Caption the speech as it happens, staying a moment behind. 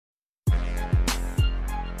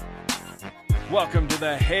Welcome to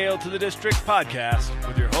the Hail to the District podcast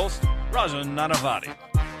with your host, Rajan Nanavati.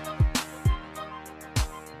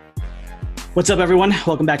 What's up, everyone?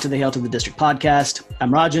 Welcome back to the Hail to the District podcast. I'm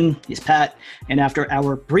Rajan, he's Pat, and after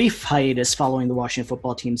our brief hiatus following the Washington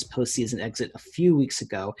football team's postseason exit a few weeks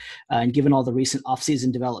ago, and given all the recent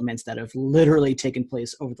offseason developments that have literally taken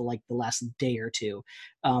place over the last day or two,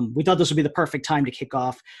 we thought this would be the perfect time to kick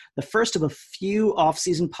off the first of a few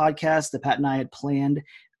offseason podcasts that Pat and I had planned.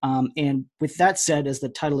 And with that said, as the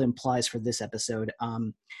title implies for this episode,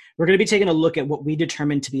 we're going to be taking a look at what we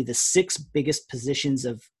determined to be the 6 biggest positions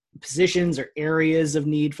or areas of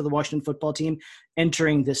need for the Washington football team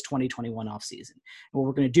entering this 2021 offseason. And what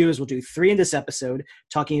we're going to do is we'll do 3 in this episode,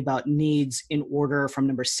 talking about needs in order from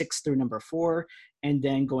number 6 through number 4, and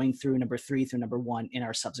then going through number 3 through number 1 in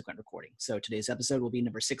our subsequent recording. So today's episode will be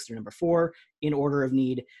number 6 through number 4 in order of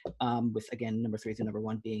need, with, again, number 3 through number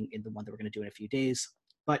 1 being in the one that we're going to do in a few days.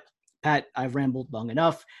 But Pat, I've rambled long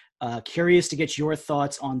enough. Curious to get your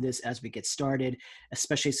thoughts on this as we get started,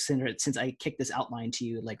 especially since I kicked this outline to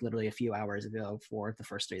you like literally a few hours ago for the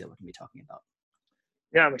first 3 that we're going to be talking about.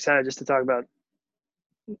 Yeah, I'm excited just to talk about.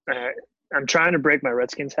 I'm trying to break my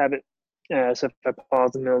Redskins habit. So if I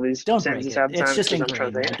pause in the middle of these sentences half the time, it's just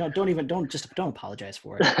ingrained. Don't apologize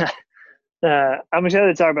for it. I'm excited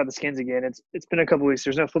to talk about the Skins again. It's been a couple weeks.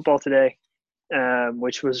 There's no football today,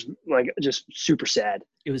 which was like just super sad.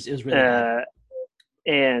 It was really bad.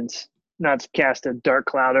 And not to cast a dark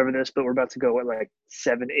cloud over this, but we're about to go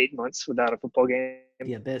 7-8 months without a football game.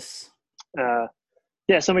 The abyss. So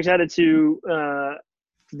I'm excited to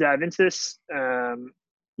dive into this. I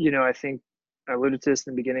think I alluded to this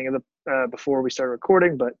in the beginning of the before we started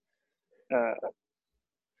recording, but for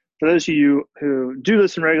those of you who do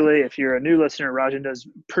listen regularly, if you're a new listener, Rajan does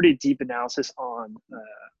pretty deep analysis on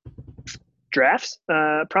drafts,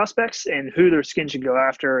 prospects, and who their skin should go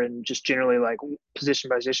after, and just generally like position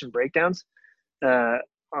by position breakdowns. On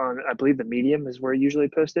I believe the Medium is where I usually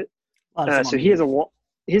post it. So he has a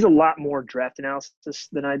lot more draft analysis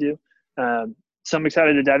than I do. So I'm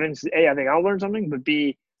excited to dive in. A, I think I'll learn something, but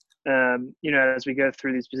B, as we go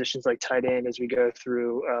through these positions like tight end, as we go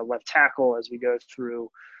through left tackle, as we go through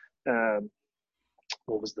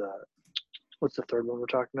what's the third one we're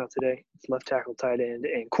talking about today? It's left tackle, tight end,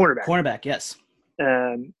 and cornerback. Cornerback, yes.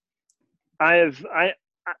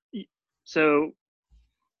 So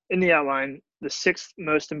in the outline, the 6th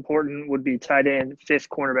most important would be tight end, 5th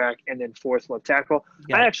cornerback, and then 4th left tackle.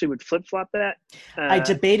 Yeah. I actually would flip-flop that. I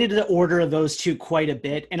debated the order of those two quite a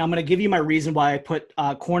bit, and I'm going to give you my reason why I put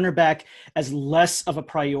cornerback as less of a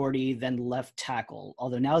priority than left tackle.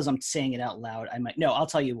 Although now as I'm saying it out loud, I'll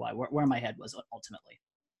tell you why, where my head was ultimately.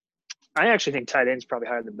 I actually think tight end is probably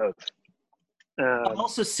higher than both. I'll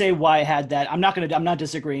also say why I had that. I'm not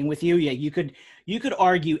disagreeing with you. Yeah, you could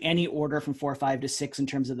argue any order from 4, 5 to 6 in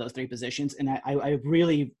terms of those 3 positions, and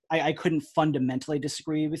I couldn't fundamentally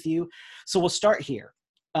disagree with you. So we'll start here.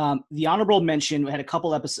 The honorable mention, we had a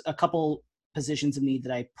couple positions of need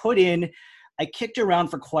that I put in. I kicked around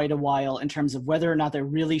for quite a while in terms of whether or not they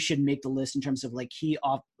really should make the list in terms of like key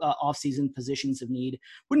off-season positions of need.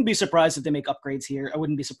 Wouldn't be surprised if they make upgrades here. I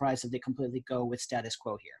wouldn't be surprised if they completely go with status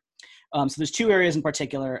quo here. So there's 2 areas in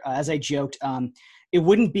particular. As I joked, it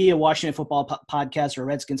wouldn't be a Washington football podcast or a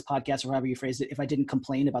Redskins podcast or however you phrase it if I didn't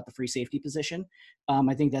complain about the free safety position.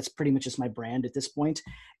 I think that's pretty much just my brand at this point.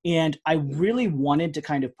 And I really wanted to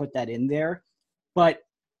kind of put that in there. But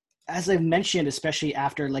as I've mentioned, especially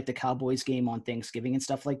after like the Cowboys game on Thanksgiving and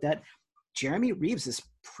stuff like that, Jeremy Reaves is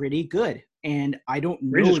pretty good. And I don't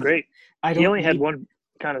know. Reaves is great. He only had one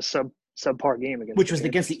kind of subpar game against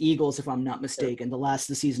against the Eagles, if I'm not mistaken, the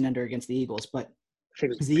season ender against the Eagles. But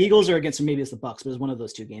the Eagles or against, maybe it's the Bucks, but it was one of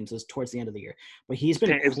those 2 games. It was towards the end of the year. But he's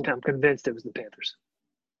been. I'm convinced it was the Panthers.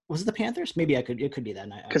 Was it the Panthers? Maybe it could be that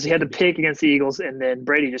night. Because he had to pick against the Eagles, and then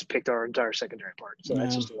Brady just picked our entire secondary part. So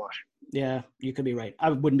that's just a wash. Yeah, you could be right. I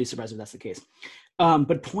wouldn't be surprised if that's the case.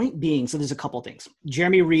 But point being, so there's a couple things.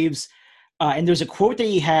 Jeremy Reaves, and there's a quote that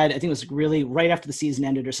he had, I think it was really right after the season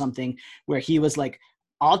ended or something, where he was like,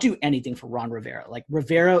 I'll do anything for Ron Rivera. Like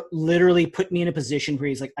Rivera literally put me in a position where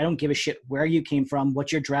he's like, I don't give a shit where you came from,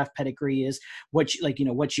 what your draft pedigree is, what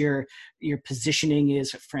your positioning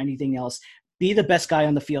is for anything else. Be the best guy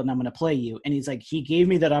on the field and I'm going to play you. And he's like, he gave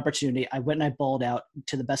me that opportunity. I went and I balled out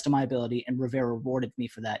to the best of my ability, and Rivera rewarded me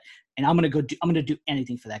for that. And I'm going to do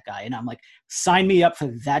anything for that guy. And I'm like, sign me up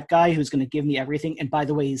for that guy who's going to give me everything. And by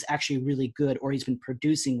the way, he's actually really good, or he's been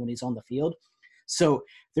producing when he's on the field. So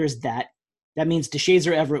there's that. That means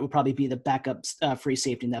DeShazer Everett would probably be the backup free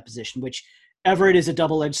safety in that position, which Everett is a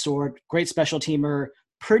double-edged sword, great special teamer,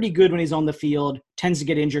 pretty good when he's on the field, tends to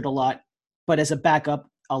get injured a lot. But as a backup,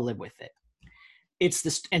 I'll live with it. it's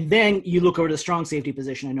this, and then you look over to the strong safety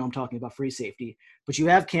position. I know I'm talking about free safety, but you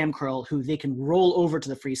have Cam Curl, who they can roll over to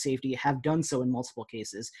the free safety, have done so in multiple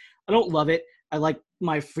cases. I don't love it. I like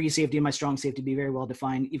my free safety and my strong safety to be very well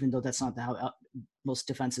defined, even though that's not how most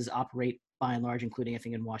defenses operate by and large, including I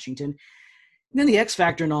think in Washington. And then the X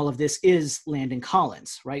factor in all of this is Landon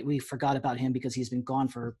Collins, right? We forgot about him because he's been gone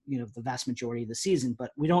for, the vast majority of the season,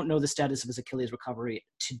 but we don't know the status of his Achilles recovery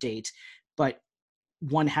to date. But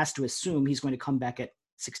one has to assume he's going to come back at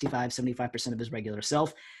 65, 75% of his regular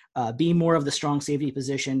self, be more of the strong safety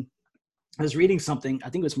position. I was reading something, I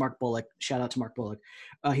think it was Mark Bullock, shout out to Mark Bullock.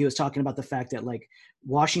 He was talking about the fact that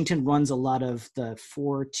Washington runs a lot of the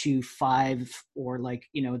 4-2-5, or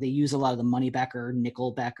they use a lot of the money backer,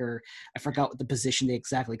 nickel backer. I forgot what the position they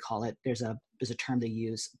exactly call it. There's a term they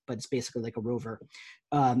use, but it's basically like a rover.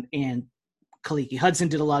 And Kaliki Hudson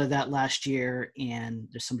did a lot of that last year, and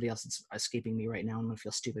there's somebody else that's escaping me right now. I'm going to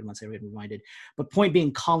feel stupid once I get reminded. But point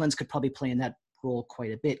being, Collins could probably play in that role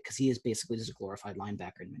quite a bit because he is basically just a glorified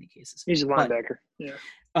linebacker in many cases. He's a linebacker,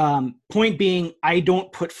 yeah. Point being, I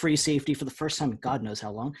don't put free safety for the first time in God knows how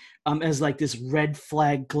long as this red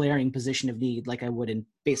flag glaring position of need like I would in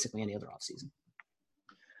basically any other offseason.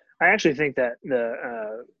 I actually think that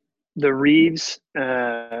the Reeves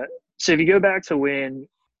so if you go back to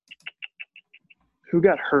who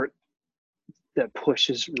got hurt that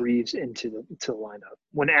pushes Reeves into the lineup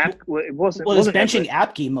when it wasn't. Well, it was benching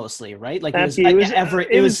Apke mostly, right? It was Everett.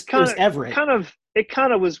 It was Everett. It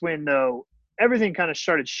kind of was when though everything kind of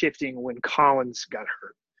started shifting when Collins got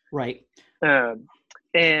hurt. Right.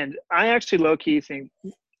 And I actually low key think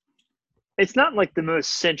it's not the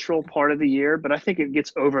most central part of the year, but I think it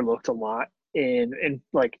gets overlooked a lot in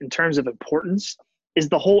terms of importance is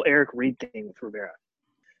the whole Eric Reid thing with Rivera.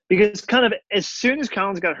 Because kind of as soon as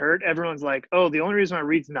Collins got hurt, everyone's like, oh, the only reason why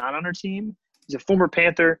Reed's not on our team, he's a former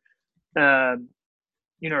Panther.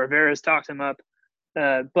 Rivera's talked him up.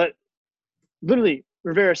 But literally,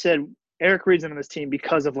 Rivera said, Eric Reid's on this team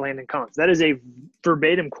because of Landon Collins. That is a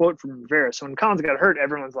verbatim quote from Rivera. So when Collins got hurt,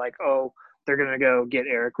 everyone's like, oh, they're going to go get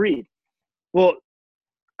Eric Reid. Well,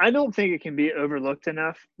 I don't think it can be overlooked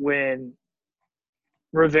enough when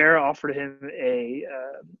Rivera offered him a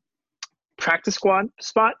practice squad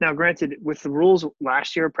spot. Now, granted, with the rules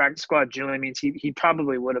last year, practice squad generally means he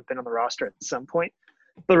probably would have been on the roster at some point.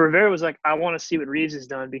 But Rivera was like, I want to see what Reeves has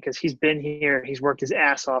done because he's been here, he's worked his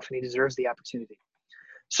ass off, and he deserves the opportunity.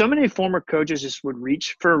 So many former coaches just would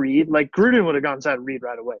reach for Reed. Gruden would have gone inside Reed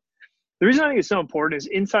right away. The reason I think it's so important is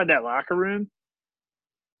inside that locker room,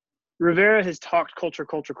 Rivera has talked culture,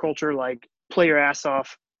 play your ass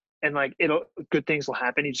off, and good things will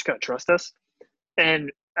happen. You just gotta trust us.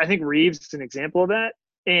 And I think Reeves is an example of that.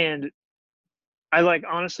 And I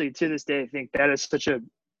honestly to this day think that is such a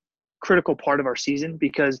critical part of our season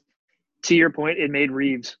because to your point, it made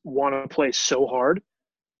Reeves want to play so hard.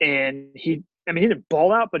 And he didn't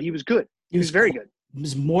ball out, but he was good. He was very good. It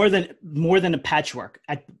was more than a patchwork.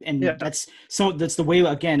 That's the way,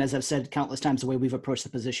 again, as I've said countless times, the way we've approached the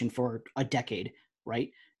position for a decade, right?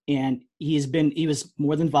 And he was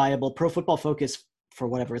more than viable. Pro Football Focus, for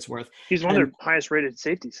whatever it's worth, he's one of their highest rated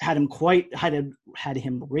safeties. Had him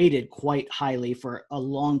rated quite highly for a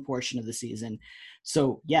long portion of the season.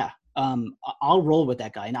 So yeah, I'll roll with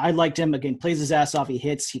that guy. And I liked him. Again, plays his ass off. He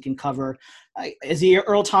hits. He can cover. Is he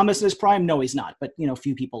Earl Thomas in his prime? No, he's not. But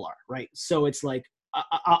few people are, right? So it's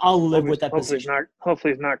I'll live with that position.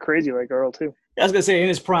 Hopefully he's not crazy like Earl too. I was gonna say in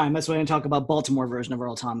his prime. That's why I didn't talk about Baltimore version of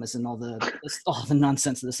Earl Thomas and all the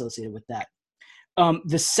nonsense associated with that.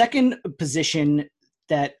 The second position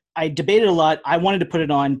that I debated a lot, I wanted to put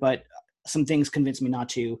it on, but some things convinced me not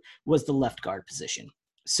to, was the left guard position.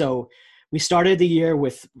 So we started the year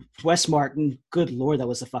with Wes Martin. Good Lord, that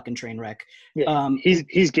was a fucking train wreck. Yeah,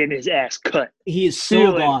 he's getting his ass cut. He is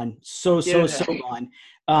so gone. So gone.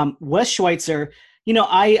 Wes Schweitzer,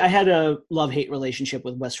 I had a love-hate relationship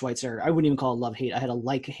with Wes Schweitzer. I wouldn't even call it love-hate. I had a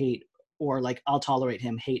like-hate or I'll tolerate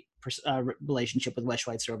him hate relationship with Wes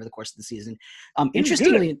Schweitzer over the course of the season.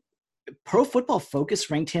 Interestingly, Pro Football Focus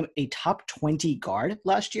ranked him a top 20 guard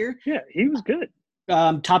last year. Yeah, he was good.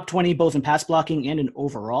 Top 20 both in pass blocking and in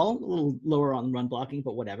overall, a little lower on run blocking,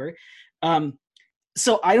 but whatever.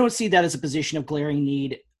 So I don't see that as a position of glaring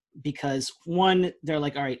need because one, they're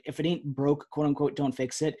like, all right, if it ain't broke, quote unquote, don't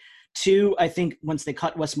fix it. Two, I think once they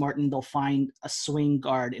cut Wes Martin, they'll find a swing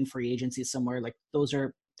guard in free agency somewhere. Those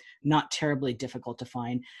are not terribly difficult to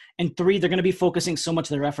find. And three, they're going to be focusing so much of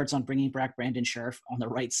their efforts on bringing back Brandon Scherff on the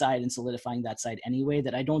right side and solidifying that side anyway,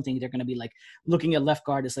 that I don't think they're going to be looking at left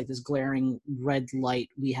guard as this glaring red light.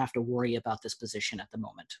 We have to worry about this position at the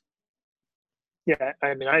moment. Yeah.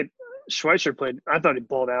 Schweitzer I thought he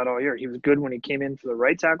balled out all year. He was good when he came in for the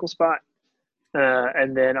right tackle spot.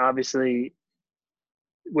 And then obviously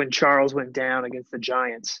when Charles went down against the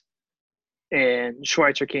Giants and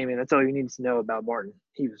Schweitzer came in, that's all you needed to know about Martin.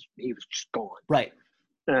 He was just gone. Right.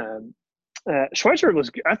 Schweitzer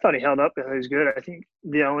I thought he held up. He was good. I think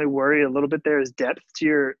the only worry a little bit there is depth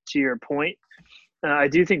to your point. I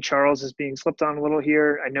do think Charles is being slept on a little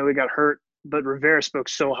here. I know he got hurt, but Rivera spoke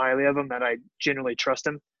so highly of him that I generally trust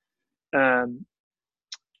him. And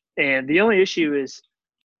the only issue is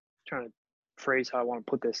trying to phrase how I want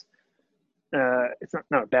to put this. It's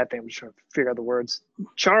not a bad thing. I'm just trying to figure out the words.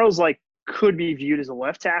 Charles could be viewed as a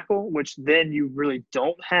left tackle, which then you really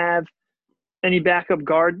don't have any backup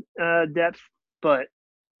guard depth. But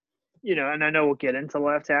and I know we'll get into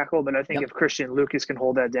left tackle, but I think if Christian Lucas can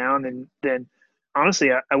hold that down, then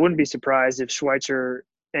honestly, I wouldn't be surprised if Schweitzer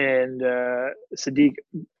and Sadiq,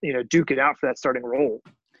 duke it out for that starting role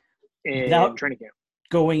in training camp.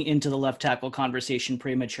 Going into the left tackle conversation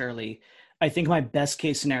prematurely, I think my best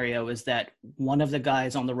case scenario is that one of the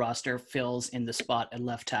guys on the roster fills in the spot at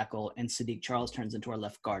left tackle and Sadiq Charles turns into our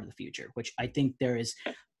left guard of the future, which I think there is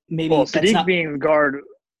maybe. Well, Sadiq being the guard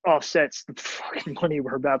offsets the fucking money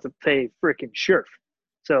we're about to pay freaking Scherf.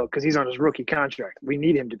 So, because he's on his rookie contract, we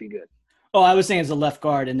need him to be good. Oh, I was saying as a left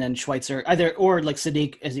guard and then Schweitzer or like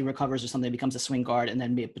Sadiq as he recovers or something becomes a swing guard and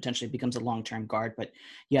then potentially becomes a long-term guard. But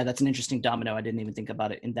yeah, that's an interesting domino. I didn't even think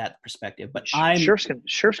about it in that perspective. But Scherf's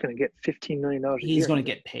going to get $15 million. He's going to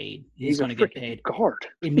get paid. He's going to get paid. Guard.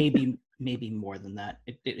 It may be more than that.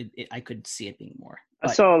 I could see it being more.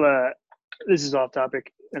 But I saw this is off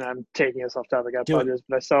topic, and I'm taking us off topic. I apologize,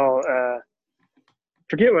 but I saw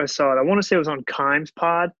forget what I saw. I want to say it was on Kimes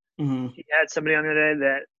pod. Mm-hmm. He had somebody on the other day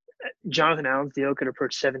that Jonathan Allen's deal could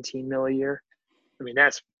approach $17 million a year. I mean,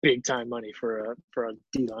 that's big time money for a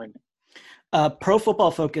D line. Pro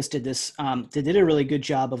Football Focus did this. They did a really good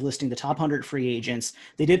job of listing the top 100 free agents.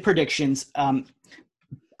 They did predictions.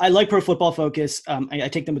 I like Pro Football Focus. I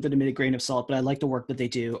take them with an admitted grain of salt, but I like the work that they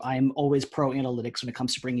do. I'm always pro analytics when it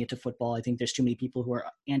comes to bringing it to football. I think there's too many people who are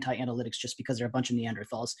anti-analytics just because they're a bunch of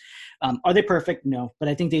Neanderthals. Are they perfect? No, but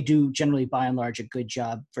I think they do generally, by and large, a good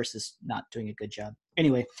job versus not doing a good job.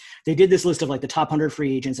 Anyway, they did this list of the top 100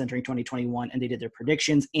 free agents entering 2021, and they did their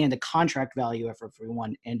predictions and the contract value of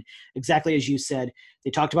everyone. And exactly as you said, they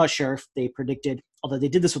talked about Scherf. They predicted, although they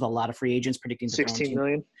did this with a lot of free agents, predicting the $16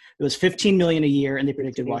 million. It was $15 million a year, and they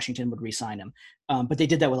predicted Washington would re-sign him. But they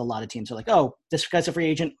did that with a lot of teams. They're like, oh, this guy's a free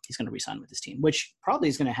agent. He's going to re-sign with this team, which probably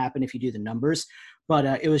is going to happen if you do the numbers. But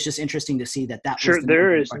it was just interesting to see that. Sure,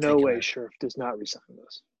 there is no way Scherf does not re-sign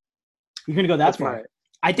those. You're going to go that far?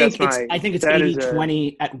 I think it's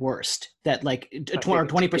 80-20 at worst. That or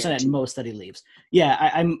 20% at most that he leaves.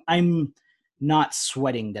 Yeah, I'm not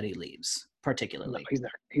sweating that he leaves particularly. No,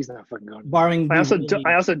 he's not fucking going. Barring. I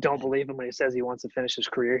also don't believe him when he says he wants to finish his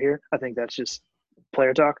career here. I think that's just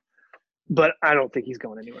player talk. But I don't think he's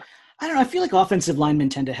going anywhere. I don't know. I feel like offensive linemen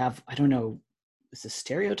tend to have, I don't know, is this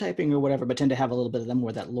stereotyping or whatever, but tend to have a little bit of them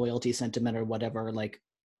more that loyalty sentiment or whatever.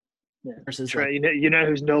 Yeah. Versus Trent, you know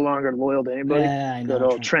who's no longer loyal to anybody? Yeah, I know. Good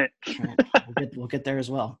old Trent. We'll get there as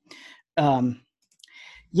well.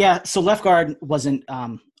 So left guard wasn't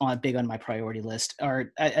big on my priority list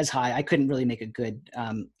or as high. I couldn't really make a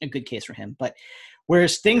good case for him. But where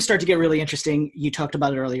things start to get really interesting, you talked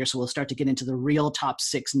about it earlier, so we'll start to get into the real top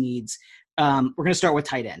 6 needs. We're going to start with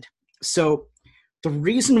tight end. So the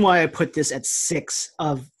reason why I put this at 6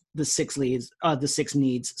 of the 6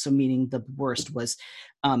 needs, so meaning the worst, was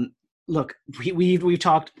look, we've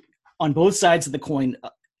talked on both sides of the coin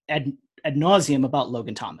ad nauseum about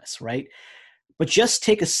Logan Thomas, right? But just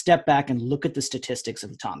take a step back and look at the statistics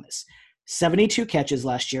of Thomas. 72 catches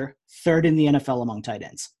last year, 3rd in the NFL among tight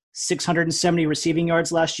ends. 670 receiving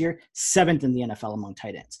yards last year, 7th in the NFL among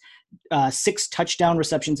tight ends. 6 touchdown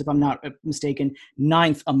receptions, if I'm not mistaken,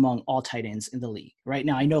 9th among all tight ends in the league. Right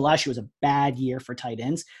now, I know last year was a bad year for tight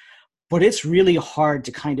ends, but it's really hard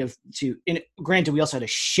to granted, we also had a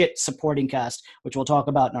shit supporting cast, which we'll talk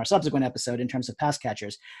about in our subsequent episode in terms of pass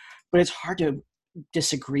catchers, but it's hard to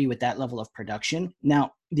disagree with that level of production.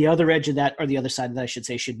 Now, the other edge of that, or the other side of that, I should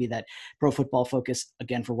say, should be that Pro Football Focus,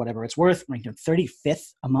 again, for whatever it's worth, ranked him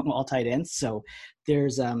 35th among all tight ends. So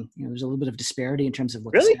there's there's a little bit of disparity in terms of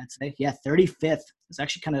what the stats say. Yeah, 35th. It's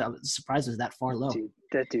actually kind of surprised it was that far low.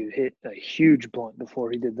 That dude hit a huge blunt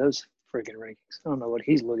before he did those freaking rankings. I don't know what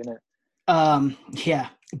he's looking at. Yeah,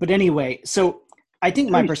 but anyway, so I think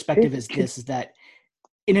my perspective is this: is that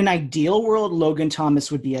in an ideal world, Logan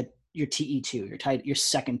Thomas would be at your TE2, your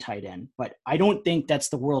second tight end. But I don't think that's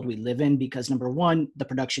the world we live in because number one, the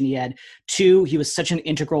production he had. Two, he was such an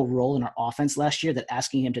integral role in our offense last year that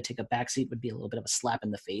asking him to take a backseat would be a little bit of a slap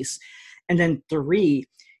in the face. And then three,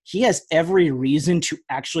 he has every reason to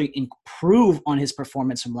actually improve on his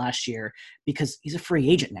performance from last year because he's a free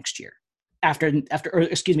agent next year after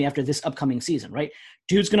this upcoming season, right?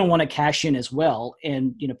 Dude's going to want to cash in as well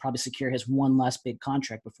and, probably secure his one last big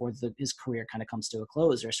contract before his career kind of comes to a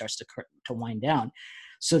close or starts to wind down.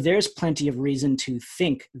 So there's plenty of reason to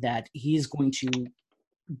think that he's going to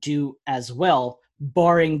do as well,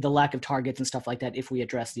 barring the lack of targets and stuff like that if we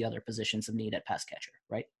address the other positions of need at pass catcher,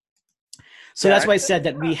 right? So that's why I said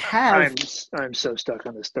that we have. I'm so stuck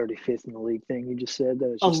on this 35th in the league thing you just said.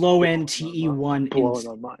 That a low end TE1. Blowing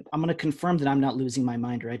my mind. I'm going to confirm that I'm not losing my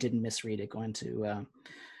mind, or I didn't misread it. Going to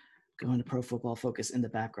Pro Football Focus in the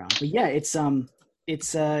background. But yeah,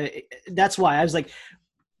 that's why I was like,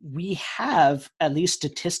 we have, at least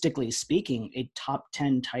statistically speaking, a top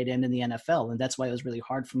 10 tight end in the NFL, and that's why it was really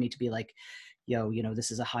hard for me to be like,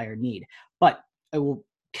 this is a higher need. But I will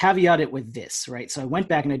caveat it with this, right? So I went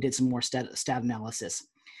back and I did some more stat analysis.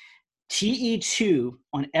 TE2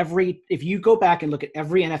 if you go back and look at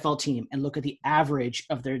every NFL team and look at the average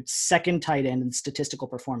of their second tight end and statistical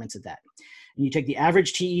performance of that, and you take the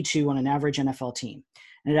average TE2 on an average NFL team,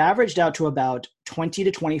 and it averaged out to about 20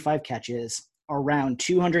 to 25 catches, around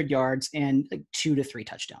 200 yards, and like 2 to 3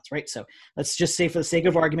 touchdowns, right? So let's just say, for the sake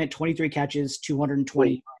of argument, 23 catches, 220.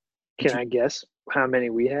 Wait, can I guess how many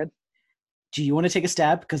we had? Do you want to take a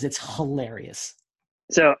stab? Because it's hilarious.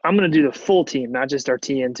 So I'm going to do the full team, not just our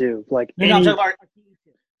TN2. I'm talking about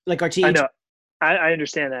our TN2. I know. I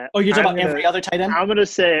understand that. Oh, you're talking about every other tight end? I'm going to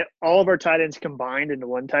say all of our tight ends combined into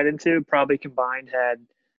one tight end two probably combined had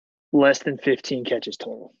less than 15 catches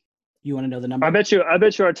total. You want to know the number? I bet you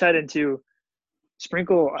our tight end two,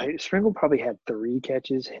 Sprinkle probably had 3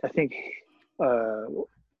 catches. I think what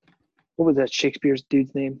was that Shakespeare's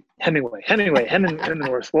dude's name? Hemingway.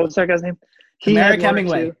 Hemingworth. What was that guy's name? Eric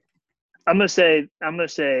Hemingway. I'm gonna say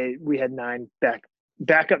we had 9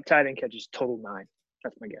 backup tight end catches, total 9.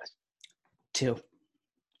 That's my guess. 2.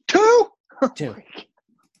 2? 2.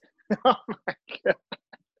 Oh my God.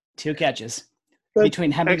 2 catches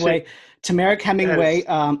between Hemingway, Tamarick Hemingway.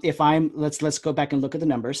 Let's go back and look at the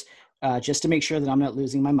numbers just to make sure that I'm not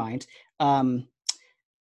losing my mind. 3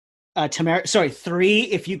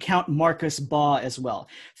 if you count Marcus Baugh as well.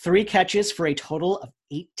 3 catches for a total of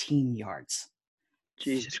 18 yards.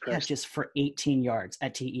 Jesus Christ. Catches for 18 yards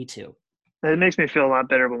at TE2. It makes me feel a lot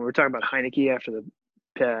better when we were talking about Heineke after the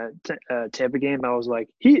Tampa game. I was like,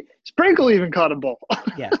 Sprinkle even caught a ball.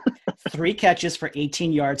 Yeah. 3 catches for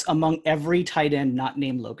 18 yards among every tight end not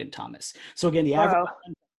named Logan Thomas. So again, the average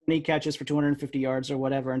 20 catches for 250 yards or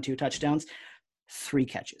whatever and 2 touchdowns, 3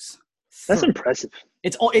 catches. That's impressive.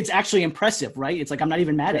 It's actually impressive, right? It's like, I'm not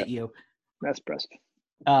even mad at you. That's impressive.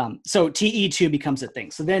 So TE2 becomes a thing.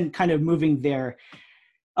 So then kind of moving there,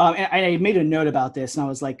 and I made a note about this, and I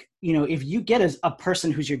was like, if you get a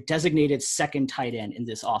person who's your designated second tight end in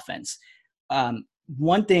this offense,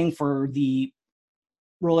 one thing for the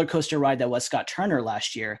roller coaster ride that was Scott Turner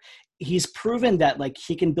last year, he's proven that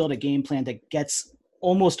he can build a game plan that gets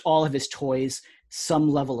almost all of his toys some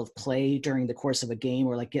level of play during the course of a game,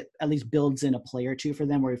 or at least builds in a play or two for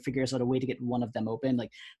them where he figures out a way to get one of them open,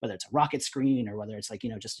 whether it's a rocket screen or whether it's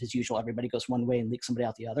just his usual, everybody goes one way and leaks somebody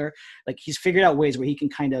out the other. He's figured out ways where he can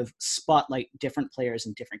kind of spotlight different players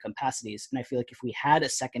in different capacities. And I feel like if we had a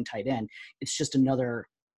second tight end, it's just another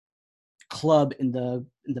club in the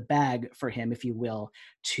bag for him, if you will,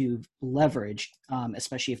 to leverage,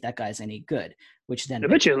 especially if that guy's any good, which then I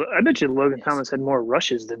bet you Logan Thomas had more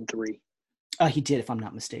rushes than 3. He did, if I'm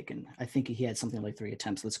not mistaken. I think he had something like 3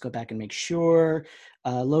 attempts. Let's go back and make sure.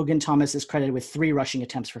 Logan Thomas is credited with 3 rushing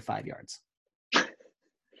attempts for 5 yards. So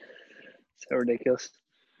ridiculous.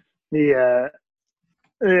 The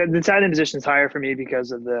tight end position is higher for me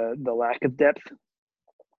because of the lack of depth.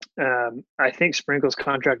 I think Sprinkle's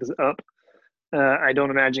contract is up. I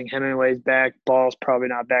don't imagine Hemingway's back. Ball's probably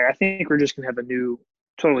not back. I think we're just going to have a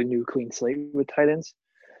totally new clean slate with tight ends.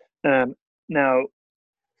 Now,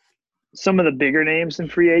 some of the bigger names in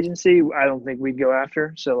free agency, I don't think we'd go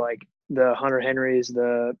after. So the Hunter Henrys,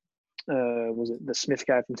 the Smith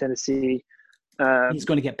guy from Tennessee. He's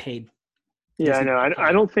going to get paid. Yeah, I know.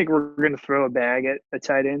 I don't think we're going to throw a bag at a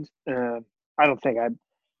tight end. I don't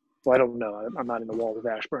know. I'm not in the walls of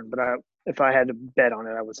Ashburn, but if I had to bet on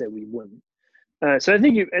it, I would say we wouldn't. So I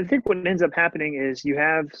think what ends up happening is you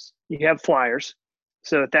have flyers.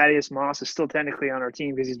 So Thaddeus Moss is still technically on our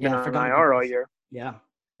team because he's been on IR all year. Yeah.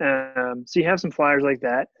 So you have some flyers like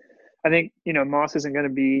that. I think, Moss isn't going to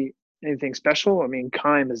be anything special. I mean,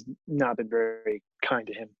 Keim has not been very kind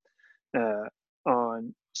to him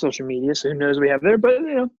on social media, so who knows what we have there. But,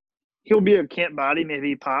 he'll be a camp body. Maybe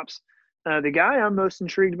he pops. The guy I'm most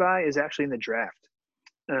intrigued by is actually in the draft.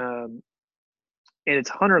 And it's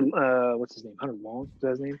Hunter, what's his name? Hunter Long, is that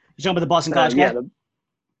his name? You talking about the Boston College guy?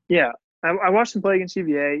 Yeah. I watched him play against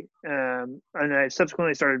UVA, and I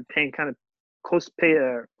subsequently started paying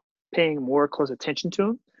more close attention to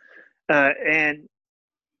him. And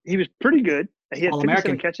he was pretty good. He had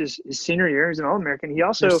 57 catches his senior year. He's an All-American. He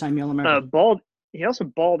also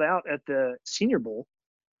balled out at the Senior Bowl,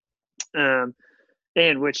 and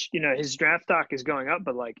which his draft stock is going up,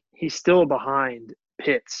 but like he's still behind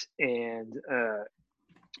Pitts and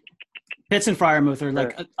Freiermuth are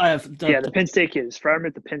like the Penn State kid. Is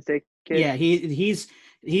Freiermuth the Penn State kid? Yeah, he's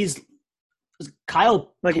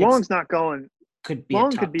Kyle. Like Pitts Long's not going. Could be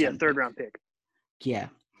a third-round pick. Yeah.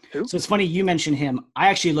 Who? So it's funny you mentioned him. I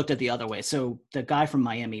actually looked at the other way. So the guy from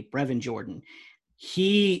Miami, Brevin Jordan,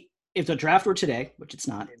 if the draft were today, which it's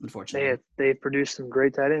not, unfortunately, they've produced some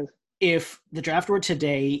great tight ends. If the draft were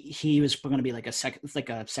today, he was going to be like a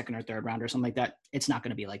second or third round or something like that. It's not going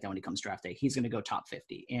to be like that when he comes draft day. He's going to go top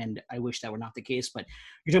 50. And I wish that were not the case, but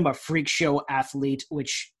you're talking about freak show athlete,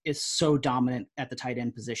 which is so dominant at the tight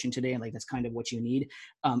end position today. And like, that's kind of what you need.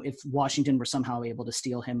 If Washington were somehow able to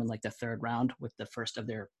steal him in like the third round with the first of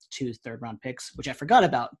their 2 third-round picks, which I forgot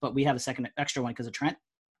about, but we have a second extra one because of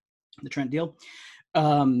the Trent deal.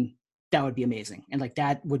 That would be amazing. And like,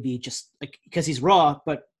 that would be just like, because he's raw,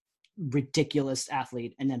 but ridiculous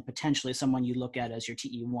athlete, and then potentially someone you look at as your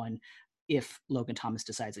TE1 if Logan Thomas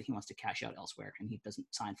decides that he wants to cash out elsewhere and he doesn't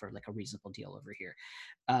sign for like a reasonable deal over here.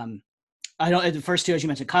 I don't. The first two, as you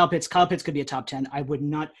mentioned, Kyle Pitts could be a top 10. I would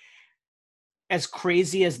not, as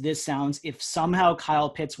crazy as this sounds, if somehow Kyle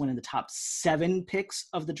Pitts went in the top 7 picks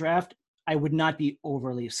of the draft, I would not be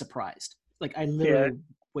overly surprised. Like I literally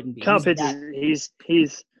wouldn't be. Kyle Pitts,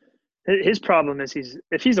 his problem is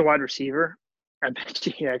if he's a wide receiver, I bet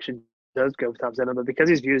he actually does go top 7, but because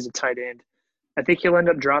he's viewed as a tight end, I think he'll end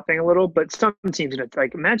up dropping a little. But some teams,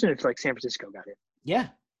 like imagine if like San Francisco got him. Yeah.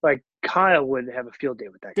 Like Kyle would have a field day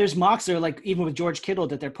with that. There's mocks that are like, even with George Kittle,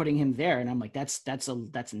 that they're putting him there, and I'm like, that's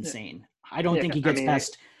insane. Yeah. I don't think he gets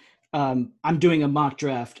past. I'm doing a mock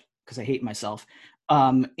draft because I hate myself.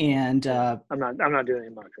 I'm not doing any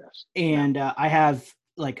mock drafts. And I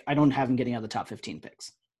don't have him getting out of the top 15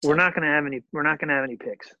 picks. So. We're not gonna have any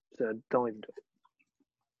picks, so don't even do it.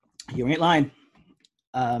 You ain't lying.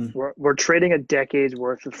 We're trading a decade's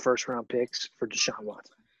worth of first-round picks for Deshaun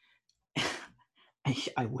Watson.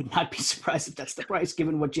 I would not be surprised if that's the price,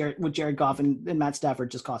 given what Jared Goff and Matt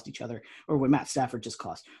Stafford just cost each other, or what Matt Stafford just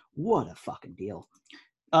cost. What a fucking deal.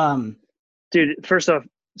 Dude, first off,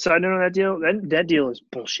 so I don't know that deal. That deal is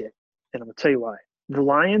bullshit, and I'm gonna tell you why. The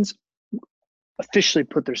Lions officially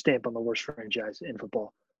put their stamp on the worst franchise in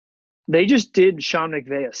football. They just did Sean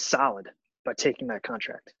McVay a solid by taking that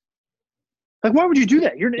contract. Like, why would you do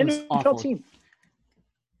that? You're an NFL team.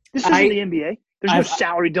 This isn't the NBA. There's no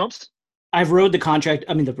salary dumps. I've rode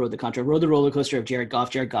the roller coaster of Jared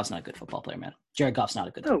Goff. Jared Goff's not a good football player, man. Jared Goff's not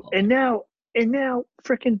a good football player. And now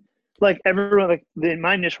freaking, like, everyone, like,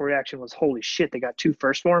 my initial reaction was, holy shit, they got 2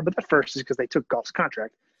 firsts for him. But the first is because they took Goff's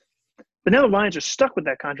contract. But now the Lions are stuck with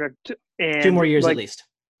that contract. And 2 more years at least.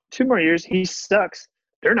 2 more years. He sucks.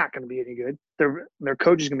 They're not going to be any good. Their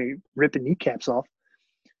coach is going to be ripping kneecaps off.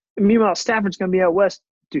 Meanwhile, Stafford's going to be out west.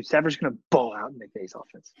 Dude, Stafford's going to ball out in McVay's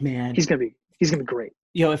offense. Man, he's going to be great.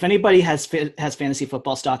 If anybody has fantasy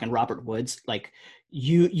football stock in Robert Woods, like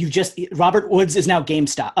Robert Woods is now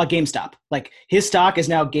GameStop. Like his stock is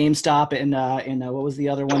now GameStop and what was the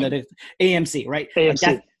other one AMC, right?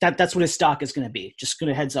 AMC. Like that's what his stock is going to be. Just going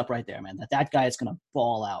to heads up right there, man. That guy is going to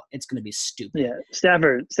ball out. It's going to be stupid. Yeah,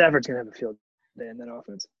 Stafford's going to have a field day in that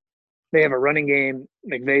offense. They have a running game.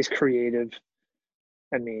 McVay's creative.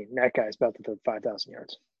 I mean, that guy's about to throw 5,000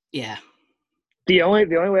 yards. Yeah. The only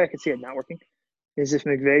way I could see it not working is if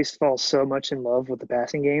McVay falls so much in love with the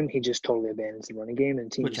passing game, he just totally abandons the running game,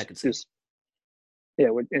 and teams which I could see.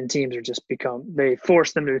 Teams are just they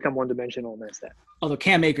force them to become one-dimensional, and that's that. Although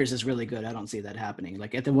Cam Akers is really good, I don't see that happening.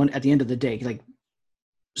 Like at the end of the day, like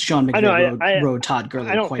Sean McVay rode Todd Gurley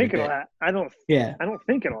quite a bit. I don't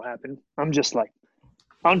think it'll happen. I'm just like,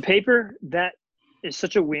 on paper, that is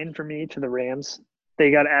such a win for me to the Rams. They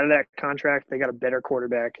got out of that contract. They got a better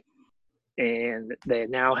quarterback, and they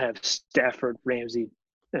now have Stafford, Ramsey,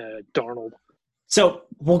 Darnold. So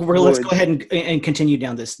let's go ahead and continue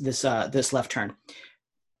down this left turn.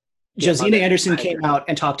 Josina Anderson came out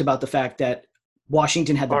and talked about the fact that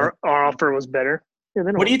Washington had our offer was better. Yeah,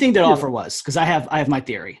 what do you think that offer was? Because I have my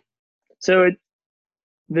theory. So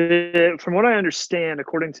From what I understand,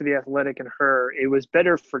 according to the Athletic and her, it was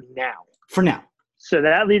better for now. For now. So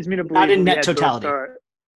that leads me to believe not in net totality.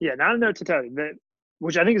 Not in net totality,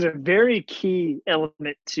 which I think is a very key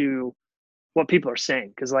element to what people are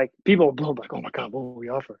saying. Because like people are like, oh my God, what will we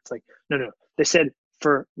offer? It's like, no. They said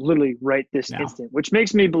for literally right this instant, which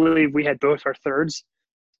makes me believe we had both our thirds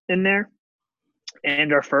in there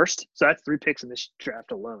and our first. So that's 3 picks in this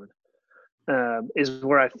draft alone. Is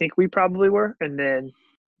where I think we probably were. And then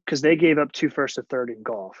because they gave up 2 first and third in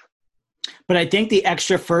golf. But I think the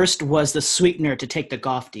extra first was the sweetener to take the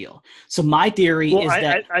golf deal. So my theory is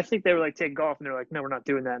that I think they were like, take golf, and they're like, no, we're not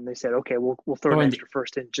doing that. And they said, okay, we'll throw an extra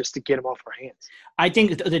first in just to get them off our hands. I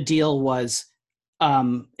think the deal was,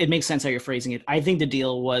 it makes sense how you're phrasing it. I think the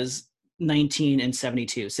deal was 19 and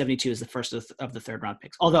 72. 72 is the first of the third round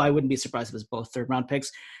picks. Although I wouldn't be surprised if it was both third round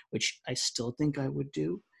picks, which I still think I would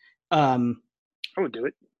do. I would do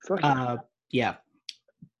it. Yeah.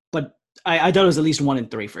 But I thought it was at least 1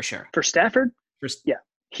 and 3 for sure. For Stafford? Yeah.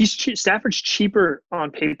 Stafford's cheaper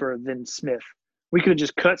on paper than Smith. We could have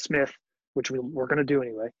just cut Smith, which we're going to do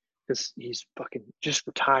anyway, because he's fucking just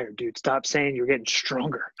retired, dude. Stop saying you're getting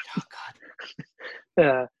stronger. Oh,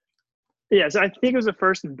 God. Yeah, so I think it was a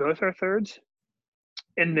first in both our thirds.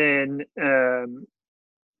 And then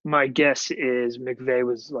my guess is McVay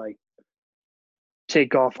was like,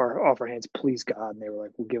 take off our hands, please God. And they were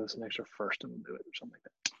like, we'll give us an extra first and we'll do it or something like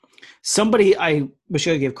that. Somebody, I wish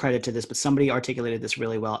I could give credit to this, but somebody articulated this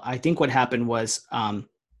really well. I think what happened was, I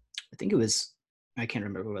think it was, I can't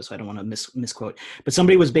remember who it was, so I don't want to misquote, but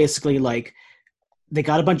somebody was basically like, they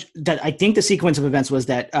got a bunch that I think the sequence of events was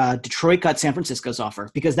that Detroit got San Francisco's offer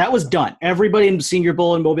because that was done. Everybody in Senior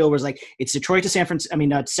Bowl and Mobile was like, it's Detroit to Stafford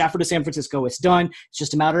to San Francisco. It's done. It's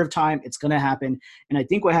just a matter of time. It's going to happen. And I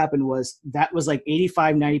think what happened was that was like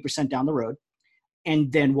 85, 90% down the road. And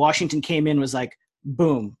then Washington came in, was like,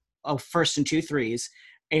 boom, first and 2 threes.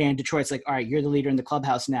 And Detroit's like, all right, you're the leader in the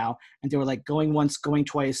clubhouse now. And they were like, going once, going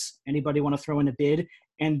twice. Anybody want to throw in a bid?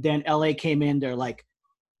 And then LA came in. They're like,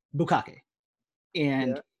 Bukake.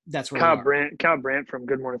 And that's where Kyle Brandt from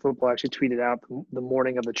Good Morning Football actually tweeted out the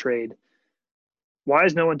morning of the trade. Why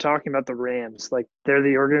is no one talking about the Rams? Like, they're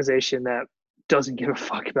the organization that doesn't give a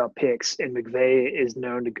fuck about picks, and McVay is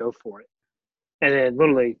known to go for it. And then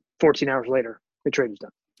literally 14 hours later, the trade was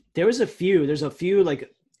done. There's a few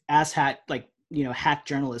like asshat, like, hack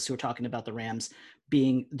journalists who are talking about the Rams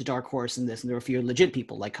being the dark horse in this. And there were a few legit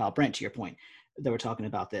people like Kyle Brandt, to your point, that were talking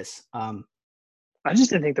about this. I just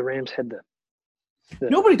didn't think the Rams had the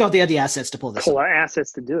nobody thought they had the assets to pull this off.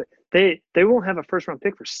 Assets to do it. They won't have a first round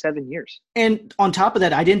pick for 7 years. And on top of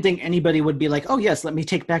that, I didn't think anybody would be like, oh yes, let me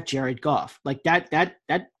take back Jared Goff. Like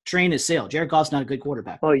that train is sailed. Jared Goff's not a good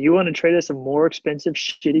quarterback. Oh, you want to trade us a more expensive,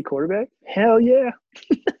 shitty quarterback? Hell yeah.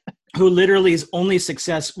 Who literally his only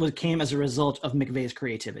success came as a result of McVay's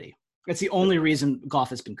creativity. That's the only reason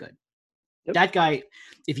Goff has been good. Yep. That guy,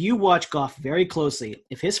 if you watch Goff very closely,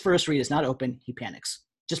 if his first read is not open, he panics.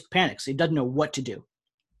 Just panics. He doesn't know what to do.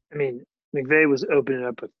 I mean, McVay was opening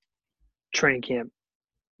up a training camp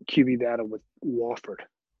QB battle with Wofford.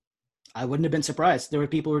 I wouldn't have been surprised. There were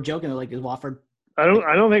people who were joking. They're like, is Wofford? I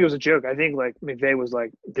don't think it was a joke. I think like McVay was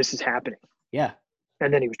like, this is happening. Yeah.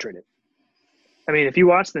 And then he was traded. I mean, if you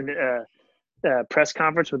watch the press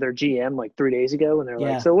conference with their GM like 3 days ago, and they're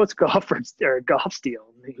like, so what's Goff's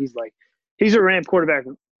deal? And he's like, he's a Ram quarterback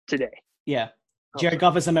today. Yeah. Jared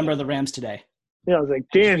Goff is a member of the Rams today. Yeah, I was like,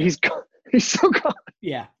 damn, he's gone. He's so gone.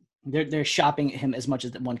 Yeah, they're shopping him as much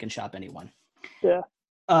as one can shop anyone. Yeah.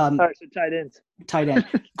 All right, so tight ends. Tight end.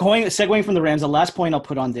 Segueing from the Rams, the last point I'll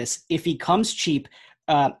put on this: if he comes cheap,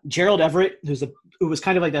 Gerald Everett, who was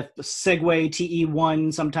kind of like that segue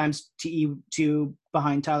TE1, sometimes TE2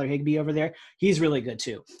 behind Tyler Higbee over there, he's really good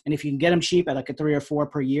too. And if you can get him cheap at like a 3 or 4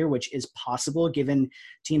 per year, which is possible given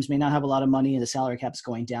teams may not have a lot of money and the salary cap's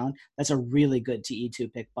going down, that's a really good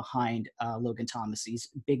TE2 pick behind Logan Thomas. He's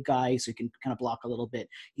a big guy, so he can kind of block a little bit.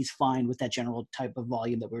 He's fine with that general type of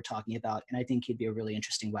volume that we were talking about, and I think he'd be a really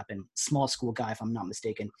interesting weapon. Small school guy, if I'm not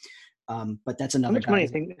mistaken. But that's another guy.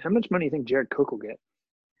 How much money do you think Jared Cook will get?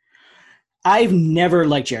 I've never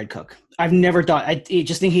liked Jared Cook. I've never thought. I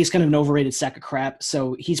just think he's kind of an overrated sack of crap.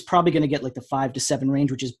 So he's probably going to get like the 5 to 7 range,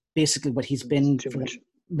 which is basically what he's been for the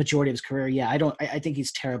majority of his career. Yeah, I think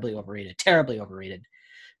he's terribly overrated. Terribly overrated.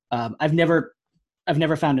 I've never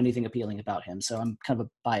found anything appealing about him. So I'm kind of a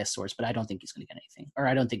biased source, but I don't think he's going to get anything. Or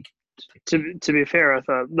I don't think. To be fair, I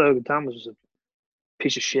thought Logan Thomas was a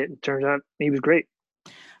piece of shit. It turns out he was great.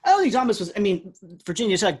 I don't think Thomas was. I mean,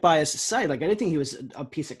 Virginia Tech bias aside, like I didn't think he was a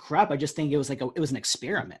piece of crap. I just think it was like it was an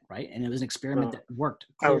experiment, right? And it was an experiment that worked.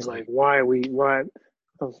 Clearly. I was like, why? I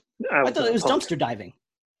thought it was dumpster diving.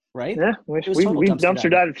 right? Yeah, It was we total dumpster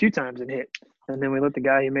dived a few times and hit, and then we let the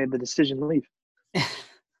guy who made the decision leave.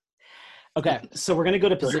 Okay, so we're going to go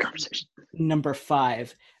to Another position conversation. number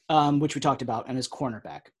 5, which we talked about, and is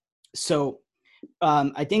cornerback. So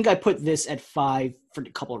I think I put this at 5 for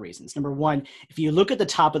a couple of reasons. Number one, if you look at the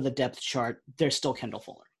top of the depth chart, there's still Kendall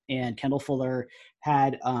Fuller. And Kendall Fuller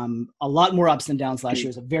had a lot more ups and downs last year. He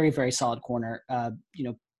was a very, very solid corner.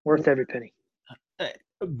 Worth every penny.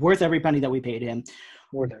 Worth every penny that we paid him.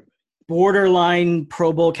 Worth every. Borderline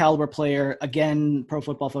Pro Bowl caliber player. Again, Pro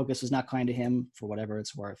Football Focus was not kind to him for whatever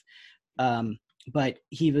it's worth. But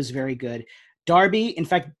he was very good. Darby, in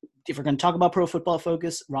fact, if we're going to talk about Pro Football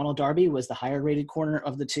Focus, Ronald Darby was the higher rated corner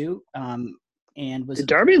of the two. Did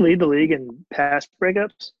Darby lead the league in pass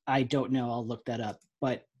breakups? I don't know. I'll look that up.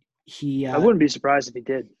 But he I wouldn't be surprised if he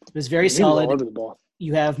did. Was very solid. All over the ball.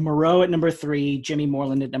 You have Moreau at number 3, Jimmy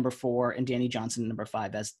Moreland at number 4, and Danny Johnson at number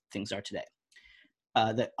 5 as things are today.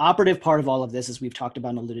 The operative part of all of this, as we've talked about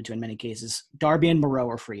and alluded to in many cases, Darby and Moreau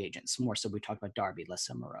are free agents. More so we talked about Darby, less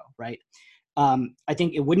so Moreau, right? I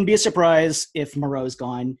think it wouldn't be a surprise if Moreau's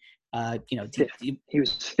gone. He was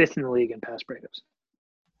 5th in the league in pass breakups.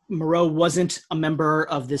 Moreau wasn't a member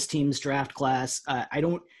of this team's draft class.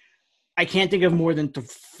 I can't think of more than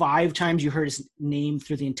 5 times you heard his name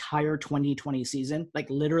through the entire 2020 season. Like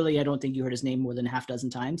literally, I don't think you heard his name more than half dozen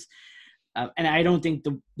times. And I don't think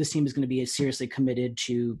this team is going to be seriously committed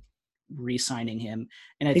to re-signing him.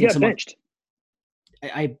 And I think got benched.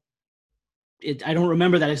 I don't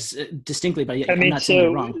remember that as distinctly, but I'm not saying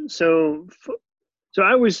you're wrong. So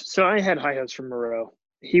I had high hopes for Moreau.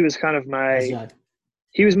 He was kind of my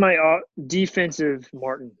defensive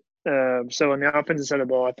Martin. So on the offensive side of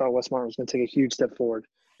the ball, I thought Wes Martin was going to take a huge step forward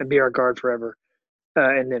and be our guard forever.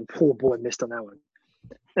 And then, poor boy, missed on that one.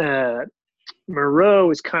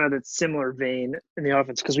 Moreau is kind of that similar vein in the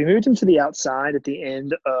offense because we moved him to the outside at the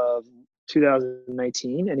end of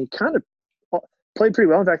 2019, and he kind of played pretty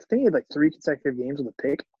well. In fact, I think he had like 3 consecutive games with a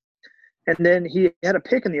pick. And then he had a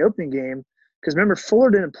pick in the opening game because, remember,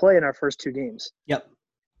 Fuller didn't play in our first 2 games. Yep.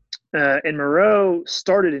 And Moreau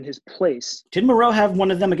started in his place. Did Moreau have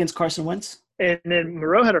one of them against Carson Wentz? And then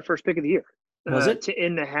Moreau had our first pick of the year. Was it? To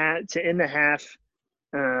end the half,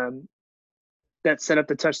 that set up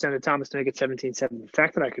the touchdown to Thomas to make it 17-7. The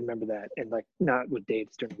fact that I can remember that and like not with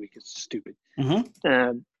dates during the week is stupid.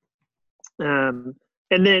 Mm-hmm.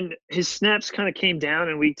 And then his snaps kind of came down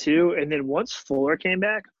in week 2, and then once Fuller came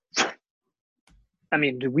back, I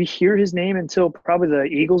mean, did we hear his name until probably the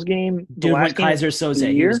Eagles game? Dude, when Kaiser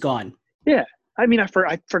Soze, he was gone. Yeah. I mean, I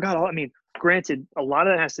forgot all. I mean, granted, a lot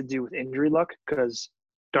of that has to do with injury luck because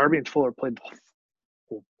Darby and Fuller played,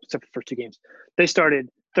 except for the first 2 games. They started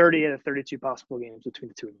 30 out of 32 possible games between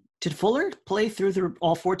the 2 of them. Did Fuller play through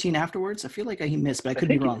all 14 afterwards? I feel like he missed, but I could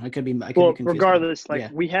be wrong. I could be confused. Regardless,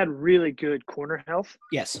 we had really good corner health.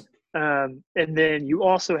 Yes. And then you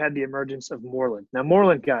also had the emergence of Moreland. Now,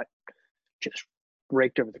 Moreland got just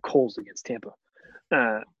raked over the coals against Tampa.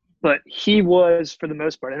 But he was, for the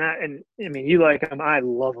most part, and I mean, you like him. I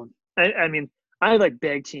love him. I mean, I like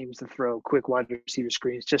beg teams to throw quick wide receiver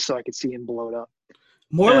screens just so I could see him blow it up.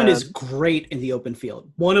 Moreland is great in the open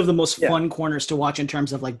field. One of the most fun corners to watch in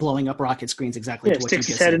terms of like blowing up rocket screens. Exactly. To what sticks you his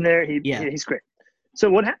just head said. in there. He's great.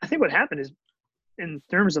 So I think what happened is, in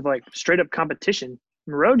terms of like straight up competition,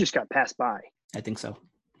 Moreau just got passed by. I think so.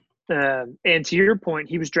 And to your point,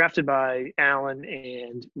 he was drafted by Allen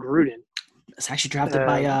and Gruden. It's actually drafted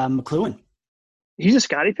by McLuhan. He's a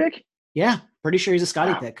Scotty pick? Yeah, pretty sure he's a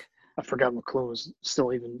Scotty pick. I forgot McLuhan was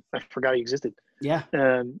still even – I forgot he existed. Yeah.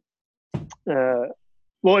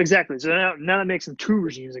 Well, exactly. So now that makes him 2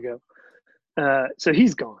 regimes ago. So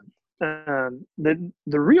he's gone. The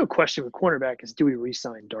real question with cornerback is, do we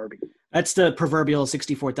re-sign Darby? That's the proverbial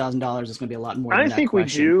 $64,000. It's going to be a lot more than that. I think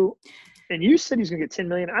question. We do. And you said he's going to get $10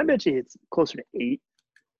 million. I bet you it's closer to 8.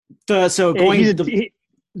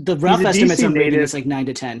 The rough estimates I'm reading is like 9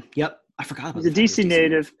 to 10. Yep. I forgot about He's a DC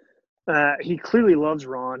native. He clearly loves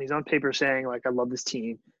Ron. He's on paper saying, like, I love this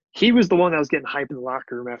team. He was the one that was getting hype in the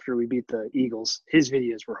locker room after we beat the Eagles. His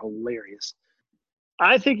videos were hilarious.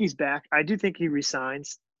 I think he's back. I do think he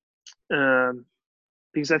resigns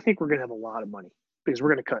because I think we're going to have a lot of money because we're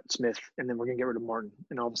going to cut Smith and then we're going to get rid of Martin.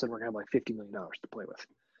 And all of a sudden we're going to have like $50 million to play with.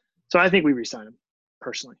 So I think we resign him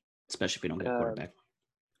personally. Especially if we don't get a quarterback.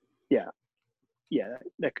 Yeah,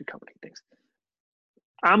 that could complicate things.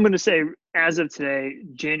 I'm going to say, as of today,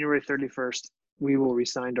 January 31st, we will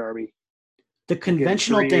resign Darby. The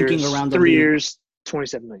conventional thinking around the 3 years,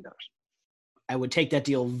 $27 million. I would take that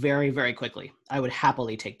deal very, very quickly. I would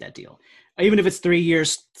happily take that deal. Even if it's 3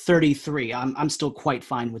 years, 33, I'm still quite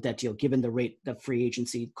fine with that deal, given the rate that free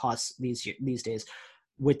agency costs these days.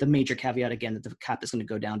 with the major caveat again that the cap is going to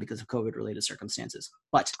go down because of COVID-related circumstances.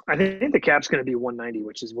 But I think the cap's going to be 190,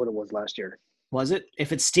 which is what it was last year. Was it?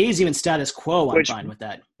 If it stays even status quo, I'm fine with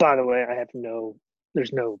that. By the way,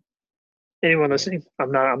 there's no anyone listening.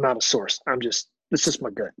 I'm not a source. It's just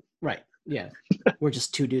my gut. Right. Yeah. We're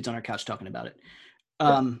just two dudes on our couch talking about it.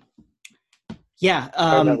 With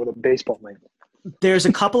a baseball man. There's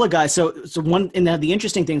a couple of guys. So one, and the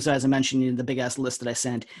interesting things, as I mentioned in the big ass list that I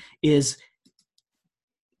sent, is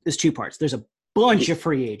there's two parts. There's a bunch of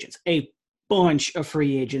free agents,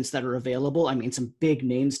 that are available. I mean, some big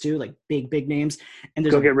names too, like big names. And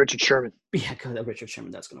there's get Richard Sherman. Yeah, go get Richard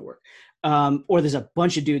Sherman. That's going to work. Or there's a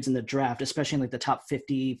bunch of dudes in the draft, especially in like the top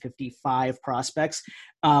 50, 55 prospects.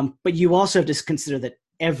 But you also have to consider that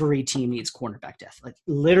every team needs cornerback depth. Like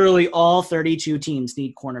literally all 32 teams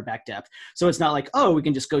need cornerback depth. So it's not like, oh, we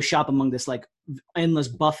can just go shop among this like endless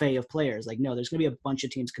buffet of players. Like, no, there's going to be a bunch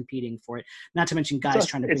of teams competing for it. Not to mention guys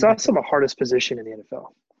trying to. It's also the hardest position in the NFL,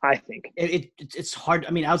 I think. It's hard.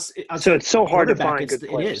 I mean, so it's so hard to find good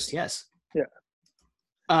players. It is, yes. Yeah.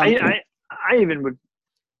 I even would.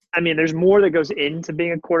 I mean, there's more that goes into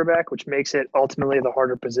being a quarterback, which makes it ultimately the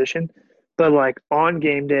harder position. But like on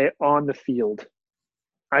game day, on the field,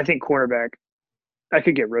 I think cornerback, I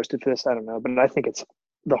could get roasted for this, I don't know, but I think it's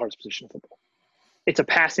the hardest position in football. It's a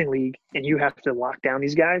passing league, and you have to lock down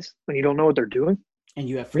these guys when you don't know what they're doing. And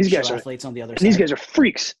you have these athletes on the other side. These guys are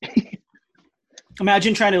freaks.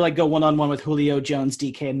 Imagine trying to like go one-on-one with Julio Jones,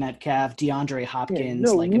 DK Metcalf, DeAndre Hopkins,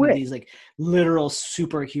 these like literal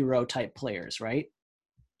superhero type players, right?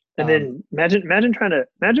 And then imagine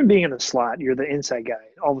being in the slot. You're the inside guy.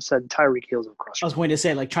 All of a sudden, Tyreek Hill's across. I was going to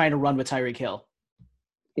say, like trying to run with Tyreek Hill.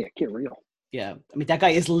 Yeah, get real. Yeah, I mean that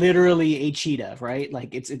guy is literally a cheetah, right?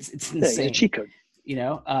 Like it's insane. Yeah, he's a cheat code. You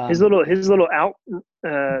know, his little out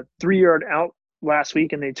 3-yard out last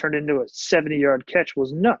week, and they turned into a 70-yard catch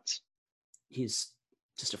was nuts. He's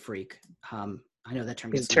just a freak. I know that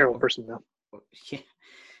term. He's a terrible person, though.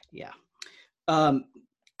 Yeah.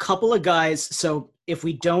 Couple of guys. So if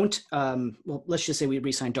we don't, let's just say we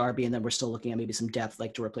re-sign Darby, and then we're still looking at maybe some depth,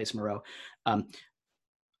 like to replace Moreau.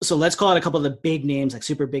 So let's call out a couple of the big names, like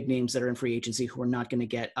super big names that are in free agency who we're not going to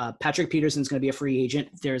get. Patrick Peterson's going to be a free agent.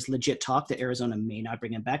 There's legit talk that Arizona may not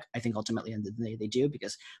bring him back. I think ultimately in the day they do,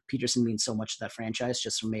 because Peterson means so much to that franchise,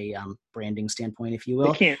 just from a branding standpoint, if you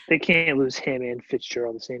will. They can't lose him and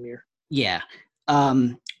Fitzgerald the same year. Yeah.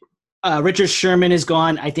 Richard Sherman is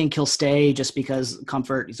gone. I think he'll stay just because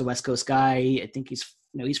comfort. He's a West Coast guy. I think he's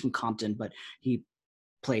from Compton, but he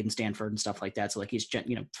played in Stanford and stuff like that. So like he's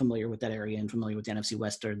familiar with that area and familiar with the NFC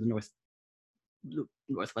West or the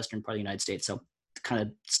northwestern part of the United States. So kind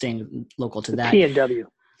of staying local to that. PNW.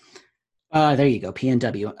 There you go.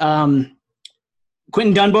 PNW.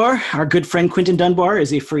 Quinton Dunbar, our good friend Quinton Dunbar,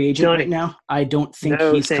 is a free agent right now. I don't think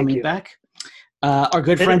he's coming back. Our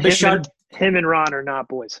good friend Bashad. Him and Ron are not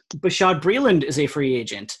boys. Bashad Breeland is a free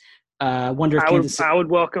agent. I would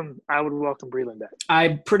welcome Breeland back.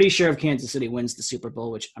 I'm pretty sure if Kansas City wins the Super Bowl,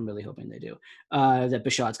 which I'm really hoping they do, that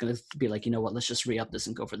Bashad's going to be like, you know what, let's just re-up this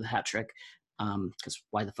and go for the hat trick. Because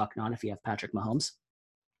why the fuck not if you have Patrick Mahomes?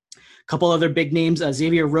 A couple other big names,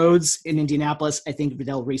 Xavier Rhodes in Indianapolis. I think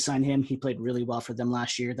they'll re-sign him. He played really well for them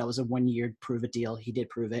last year. That was a 1-year prove-it deal. He did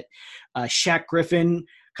prove it. Shaq Griffin,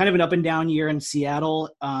 kind of an up-and-down year in Seattle.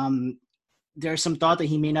 There's some thought that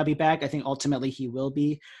he may not be back. I think ultimately he will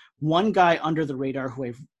be. One guy under the radar who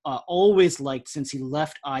I've always liked since he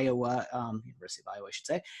left Iowa, University of Iowa, I should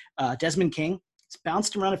say, Desmond King. He's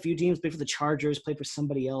bounced around a few teams, played for the Chargers, played for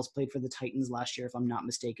somebody else, played for the Titans last year, if I'm not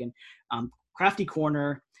mistaken. Crafty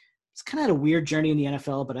corner. He's kind of had a weird journey in the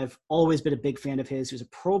NFL, but I've always been a big fan of his. He was a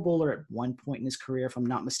Pro Bowler at one point in his career, if I'm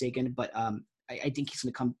not mistaken, but I think he's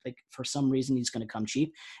going to come, like, for some reason, he's going to come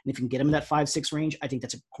cheap. And if you can get him in that 5-6 range, I think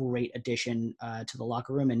that's a great addition to the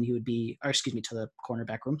locker room, and he would be, to the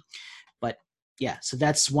cornerback room. But yeah, so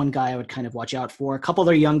that's one guy I would kind of watch out for. A couple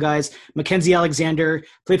other young guys. Mackenzie Alexander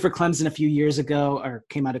played for Clemson a few years ago, or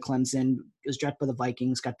came out of Clemson, was drafted by the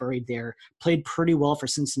Vikings, got buried there, played pretty well for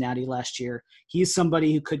Cincinnati last year. He's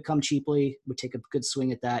somebody who could come cheaply, would take a good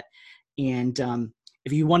swing at that. And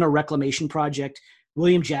if you want a reclamation project,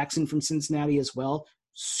 William Jackson from Cincinnati as well.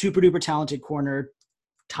 Super duper talented corner,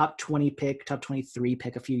 top 20 pick, top 23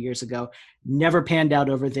 pick a few years ago. Never panned out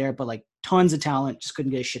over there, but like tons of talent, just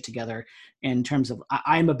couldn't get his shit together. In terms of,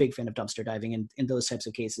 I'm a big fan of dumpster diving in those types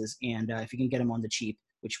of cases. And if you can get him on the cheap,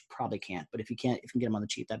 which probably can't, but if you can get him on the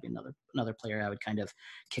cheap, that'd be another player I would kind of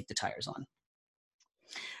kick the tires on.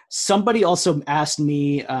 Somebody also asked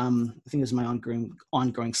me, I think it was my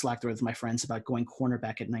ongoing Slack thread with my friends about going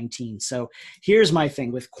cornerback at 19. So here's my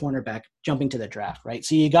thing with cornerback, jumping to the draft, right?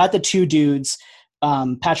 So you got the two dudes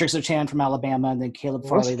Patrick Surtain from Alabama, and then Caleb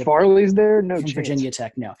Farley. Farley's there? No from chance. Virginia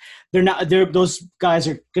Tech. No, they're not. Those guys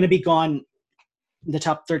are going to be gone. The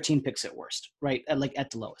top 13 picks at worst, right?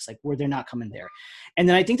 At the lowest, like where they're not coming there. And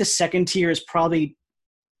then I think the second tier is probably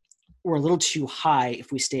we're a little too high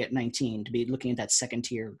if we stay at 19 to be looking at that second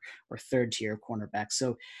tier or third tier cornerback.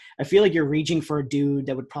 So I feel like you're reaching for a dude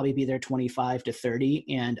that would probably be there 25 to 30.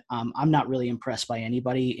 And I'm not really impressed by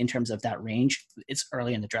anybody in terms of that range. It's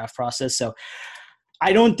early in the draft process. So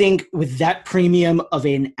I don't think with that premium of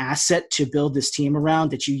an asset to build this team around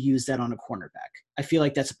that you use that on a cornerback. I feel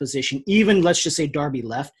like that's a position, even let's just say Darby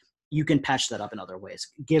left, you can patch that up in other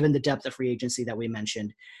ways, given the depth of free agency that we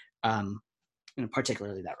mentioned,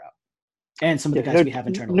 particularly that route. And some of the guys we have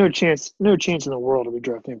internally. No chance in the world of we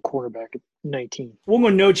drafting a quarterback at 19.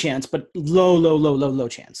 Well, no chance, but low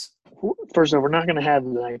chance. First of all, we're not going to have the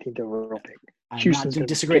 19th overall pick. I'm not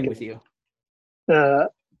disagreeing with you. No,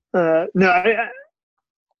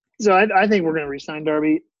 So I think we're going to re-sign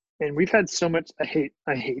Darby, and we've had so much. I hate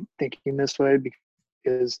thinking this way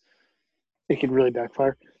because it could really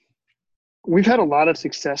backfire. We've had a lot of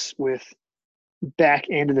success with back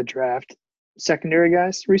end of the draft secondary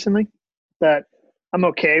guys recently. That I'm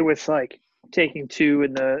okay with, like taking 2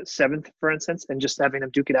 in the 7th, for instance, and just having them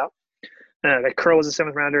duke it out. Like Curl was a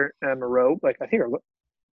 7th rounder, Moreau. Like I think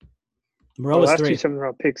Moreau was 3. 2 7th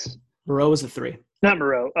round picks. Moreau was a 3. Not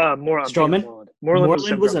Moreau. Stroman.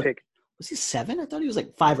 Moreland was a pick. Was he 7? I thought he was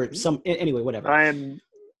like 5 or some. Anyway, whatever. I am.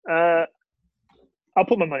 I'll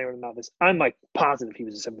put my money where my mouth is. I'm like positive he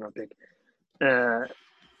was a 7th round pick.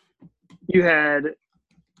 You had.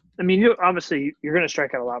 I mean, obviously you're going to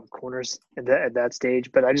strike out a lot of corners at that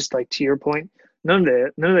stage, but I just like to your point, none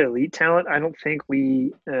of the elite talent. I don't think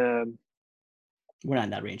we. We're not in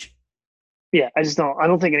that range. Yeah, I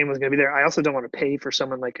don't think anyone's going to be there. I also don't want to pay for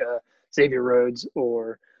someone like Xavier Rhodes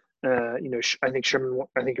or, I think Sherman.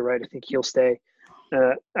 I think you're right. I think he'll stay.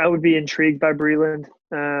 I would be intrigued by Breland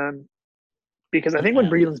because I think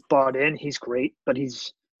when Breland's bought in, he's great, but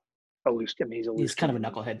he's a loose. I mean, he's kind of a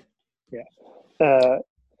knucklehead. Yeah.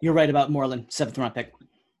 You're right about Moreland, 7th round pick.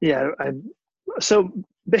 Yeah. So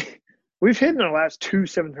we've hit in our last 2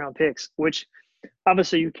 7th round picks, which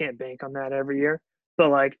obviously you can't bank on that every year, but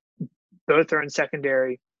like both are in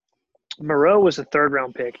secondary. Moreau was a 3rd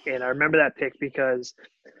round pick, and I remember that pick because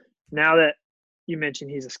now that you mentioned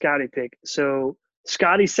he's a Scotty pick, so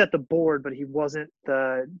Scotty set the board, but he wasn't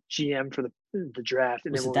the GM for the draft.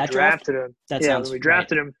 And then when we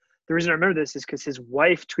drafted him, the reason I remember this is because his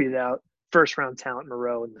wife tweeted out 1st round talent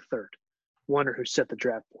Moreau in the 3rd. Wonder who set the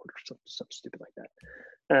draft board or something stupid like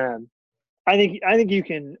that. I think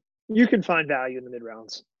you can find value in the mid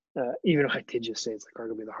rounds. Even though I did just say it's like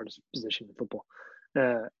arguably the hardest position in football.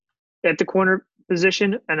 At the corner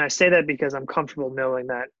position, and I say that because I'm comfortable knowing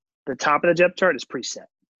that the top of the depth chart is preset.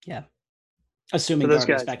 Yeah. Assuming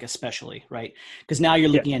Darby's back especially, right? Because now you're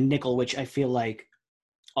looking at nickel, which I feel like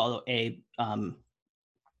although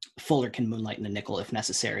Fuller can moonlight in the nickel if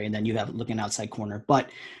necessary, and then you have looking outside corner. But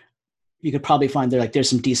you could probably find there's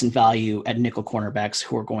some decent value at nickel cornerbacks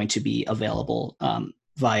who are going to be available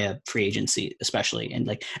via free agency, especially, and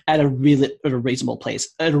like at a reasonable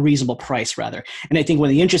price rather. And I think one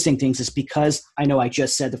of the interesting things is because I know I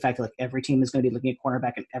just said the fact that like every team is going to be looking at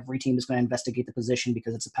cornerback and every team is going to investigate the position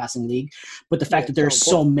because it's a passing league, but the fact that there's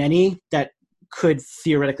so many that could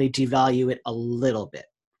theoretically devalue it a little bit.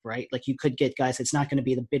 Right? Like you could get guys, it's not going to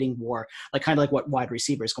be the bidding war, like kind of like what wide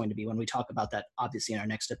receiver is going to be when we talk about that, obviously in our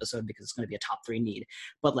next episode, because it's going to be a top 3 need.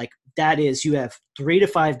 But like that is, you have 3 to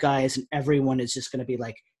 5 guys and everyone is just going to be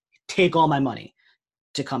like, take all my money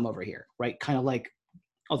to come over here. Right? Kind of like,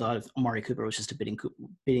 although Amari Cooper was just a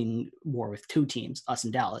bidding war with 2 teams, us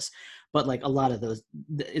and Dallas. But like a lot of those,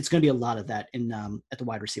 it's going to be a lot of that in at the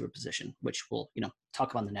wide receiver position, which we'll, talk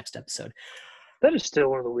about in the next episode. That is still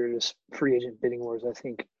one of the weirdest free agent bidding wars I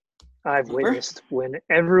think I've witnessed when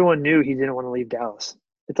everyone knew he didn't want to leave Dallas.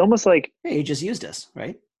 It's almost like – hey, he just used us,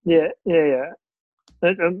 right? Yeah.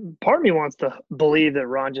 Part of me wants to believe that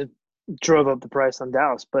Ron just drove up the price on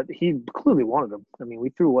Dallas, but he clearly wanted him. I mean, we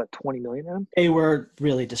threw, $20 million at him? They were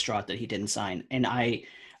really distraught that he didn't sign. And I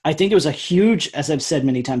think it was a huge – as I've said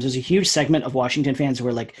many times, there's a huge segment of Washington fans who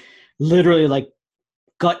were like literally like –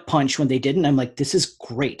 gut punch when they didn't. I'm like, this is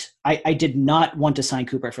great. I did not want to sign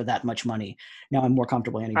Cooper for that much money. Now I'm more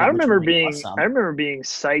comfortable handing. I remember being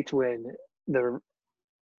psyched when the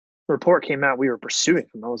report came out. We were pursuing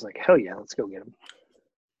him. I was like, hell yeah, let's go get him.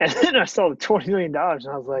 And then I saw the $20 million, and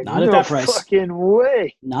I was like, not at that price. Fucking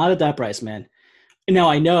way. Not at that price, man. Now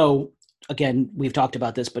I know. Again, we've talked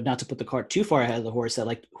about this, but not to put the cart too far ahead of the horse, that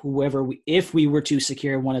like if we were to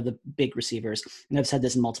secure one of the big receivers, and I've said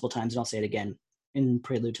this multiple times, and I'll say it again. in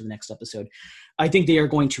prelude to the next episode. I think they are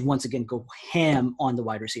going to once again go ham on the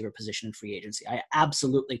wide receiver position in free agency. I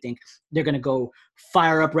absolutely think they're going to go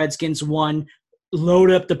fire up Redskins 1,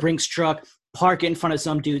 load up the Brinks truck, park it in front of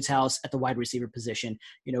some dude's house at the wide receiver position.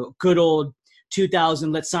 Good old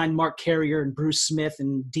 2000, let's sign Mark Carrier and Bruce Smith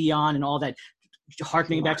and Dion and all that,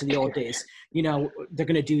 harkening back to the old days. They're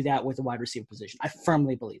going to do that with the wide receiver position. I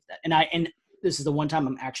firmly believe that. And this is the one time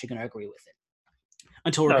I'm actually going to agree with it.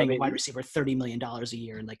 Until we're paying a wide receiver $30 million a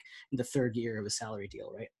year in the third year of a salary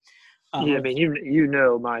deal, right? Yeah, I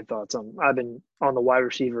mean, my thoughts on. I've been on the wide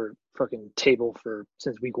receiver fucking table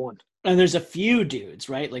since week 1. And there's a few dudes,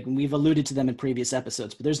 right? Like we've alluded to them in previous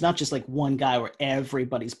episodes, but there's not just like one guy where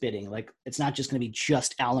everybody's bidding. Like it's not just going to be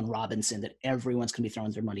just Allen Robinson that everyone's going to be throwing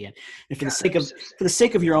their money at. And for the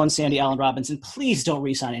sake of your own sanity, Allen Robinson, please don't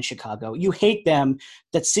re-sign in Chicago. You hate them.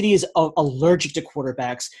 That city is allergic to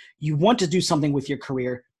quarterbacks. You want to do something with your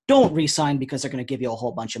career. Don't re-sign because they're going to give you a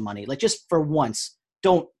whole bunch of money. Like just for once,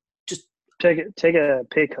 don't just take a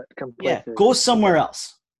pay cut. Go somewhere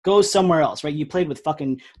else. Go somewhere else, right? You played with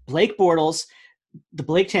fucking Blake Bortles, the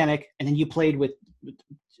Blake Tannick, and then you played with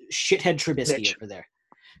shithead Trubisky over there.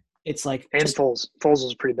 It's like – and Foles. Foles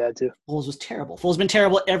was pretty bad too. Foles was terrible. Foles been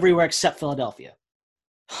terrible everywhere except Philadelphia.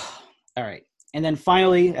 All right. And then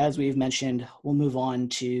finally, as we've mentioned, we'll move on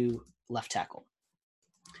to left tackle.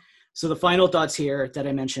 So the final thoughts here that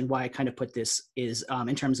I mentioned, why I kind of put this is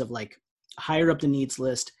in terms of like higher up the needs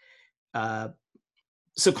list.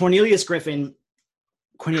 So Cornelius Griffin,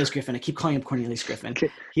 I keep calling him Cornelius Griffin.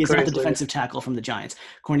 He is not the defensive tackle from the Giants.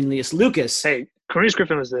 Cornelius Lucas. Hey, Cornelius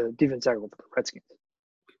Griffin was the defensive tackle with the Redskins.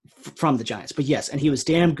 From the Giants. But yes, and he was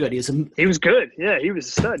damn good. He was good. Yeah, he was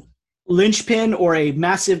a stud. Linchpin or a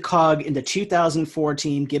massive cog in the 2004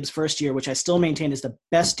 team, Gibbs' first year, which I still maintain is the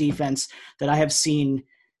best defense that I have seen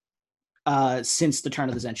since the turn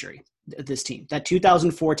of the century. This team, that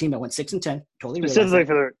 2004 team that went 6-10, totally specifically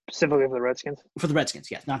for the Redskins. For the Redskins,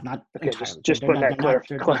 yes, not okay, entirely. Just put that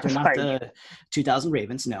they're not the 2000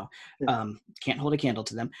 Ravens. No, can't hold a candle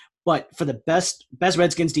to them. But for the best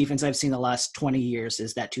Redskins defense I've seen the last 20 years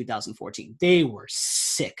is that 2014. They were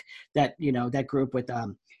sick. That that group with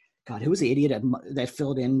God, who was the idiot that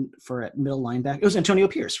filled in for a middle linebacker? It was Antonio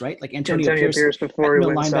Pierce, right? Like Antonio Pierce before he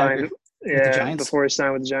went signed. The Giants. Before he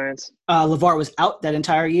signed with the Giants. LeVar was out that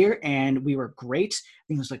entire year, and we were great. I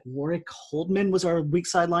think it was like Warwick Holdman was our weak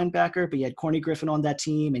side linebacker, but you had Corny Griffin on that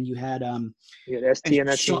team, and you had ST on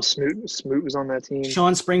that team. Smoot was on that team.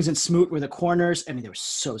 Sean Springs and Smoot were the corners. I mean, they were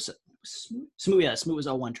so Smoot was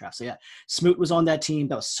 01 draft. So yeah, Smoot was on that team.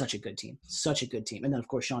 That was such a good team. And then of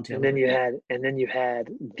course Sean Taylor. And then you had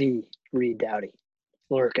the Reed Doughty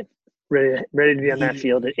lurking, ready to be on that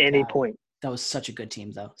field at any point. That was such a good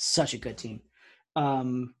team, though. Such a good team.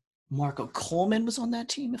 Marco Coleman was on that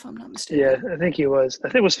team, if I'm not mistaken. Yeah, I think he was. I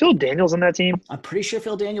think was Phil Daniels on that team. I'm pretty sure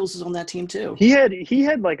Phil Daniels was on that team too. He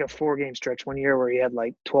had like a 4-game stretch one year where he had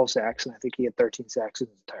like 12 sacks, and I think he had 13 sacks in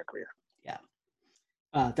his entire career. Yeah,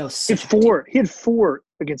 that was. He had 4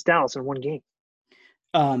 against Dallas in one game.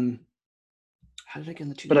 How did I get in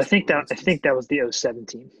the 2? But I think that was the 07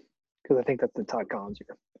 team because I think that's the Todd Collins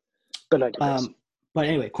year. But I digress. But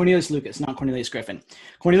anyway, Cornelius Lucas, not Cornelius Griffin.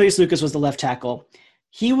 Cornelius Lucas was the left tackle.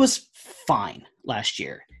 He was fine last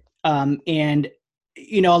year. And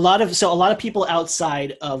a lot of people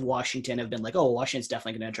outside of Washington have been like, oh, Washington's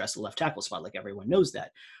definitely going to address the left tackle spot. Like everyone knows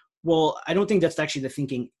that. Well, I don't think that's actually the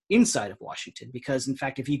thinking inside of Washington because, in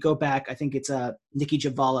fact, if you go back, I think it's Nikki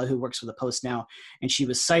Javala who works for the Post now, and she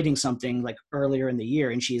was citing something like earlier in the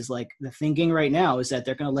year, and she's like, the thinking right now is that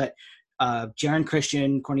they're going to let Jaron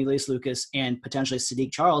Christian, Cornelius Lucas, and potentially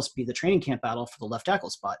Sadiq Charles be the training camp battle for the left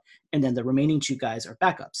tackle spot. And then the remaining 2 guys are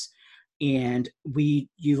backups. And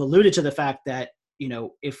you've alluded to the fact that,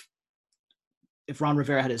 if Ron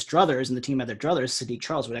Rivera had his druthers and the team had their druthers, Sadiq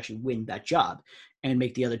Charles would actually win that job and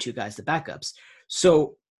make the other 2 guys the backups.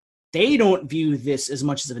 So they don't view this as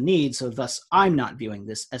much as of a need. So thus I'm not viewing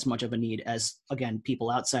this as much of a need as, again,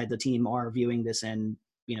 people outside the team are viewing this and,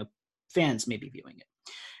 fans may be viewing it.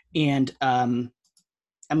 And and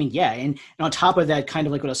on top of that, kind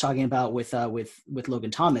of like what I was talking about with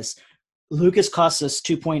Logan Thomas, Lucas costs us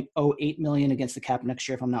 $2.08 million against the cap next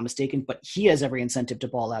year, if I'm not mistaken, but he has every incentive to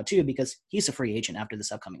ball out too because he's a free agent after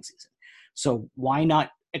this upcoming season. So why not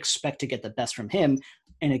expect to get the best from him?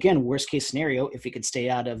 And again, worst case scenario, if he could stay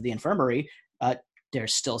out of the infirmary,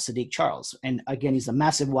 there's still Sadiq Charles. And again, he's a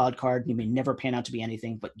massive wild card. He may never pan out to be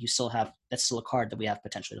anything, but that's still a card that we have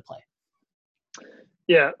potentially to play.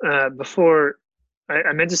 Yeah, before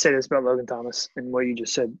I meant to say this about Logan Thomas and what you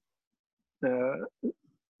just said.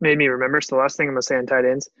 made me remember. So the last thing I'm going to say on tight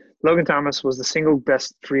ends, Logan Thomas was the single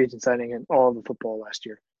best free agent signing in all of the football last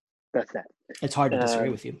year. That's that. It's hard to disagree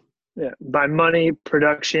with you. Yeah, by money,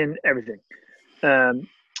 production, everything.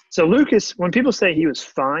 So Lucas, when people say he was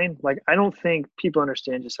fine, like I don't think people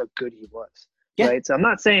understand just how good he was. Yeah. Right. So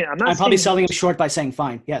I'm probably selling him short by saying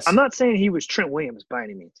fine. Yes. I'm not saying he was Trent Williams by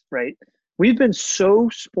any means. Right. We've been so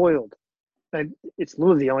spoiled. And it's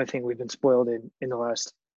literally the only thing we've been spoiled in the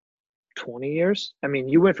last 20 years. I mean,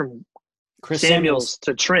 you went from Chris Samuels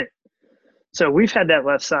to Trent. So we've had that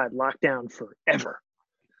left side locked down forever.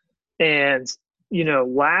 And,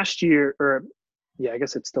 last year, I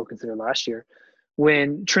guess it's still considered last year,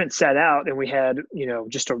 when Trent sat out and we had,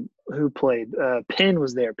 who played, Penn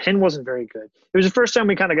was there. Penn wasn't very good. It was the first time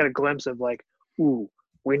we kind of got a glimpse of like, ooh,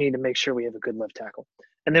 we need to make sure we have a good left tackle.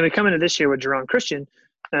 And then we come into this year with Jerron Christian,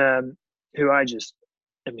 who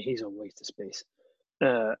he's a waste of space.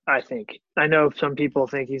 I think. I know some people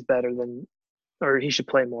think he's better or he should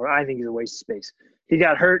play more. I think he's a waste of space. He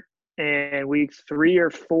got hurt in week 3 or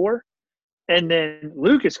 4, and then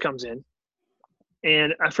Lucas comes in,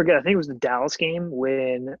 and I forget, I think it was the Dallas game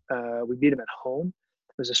when we beat him at home.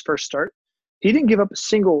 It was his first start. He didn't give up a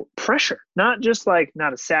single pressure, not just like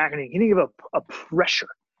not a sack. He didn't give up a pressure.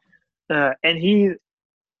 And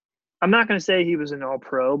I'm not going to say he was an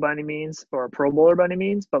all-pro by any means or a Pro Bowler by any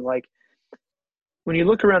means, but like when you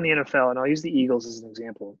look around the NFL, and I'll use the Eagles as an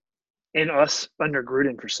example, and us under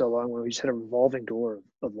Gruden for so long when we just had a revolving door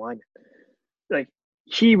of linemen, like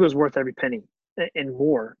he was worth every penny and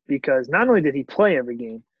more because not only did he play every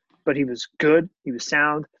game, but he was good, he was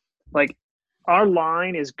sound. Like our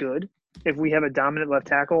line is good. If we have a dominant left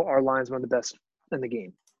tackle, our line's one of the best in the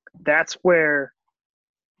game. That's where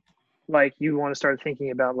like you want to start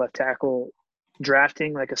thinking about left tackle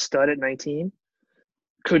drafting like a stud at 19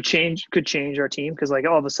 could change our team because like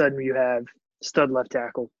all of a sudden you have stud left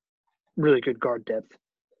tackle, really good guard depth.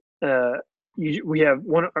 We have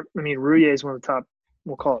Rouillet is one of the top,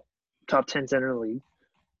 we'll call it top 10 center in the league.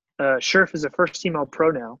 Scherf is a first team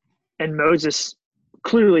All-Pro now, and Moses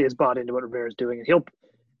clearly has bought into what Rivera's doing,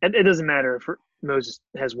 and it doesn't matter if Moses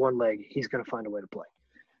has one leg, he's going to find a way to play.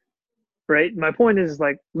 Right? My point is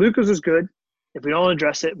like Lucas was good. If we don't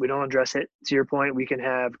address it, we don't address it. To your point, we can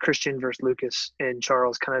have Christian versus Lucas and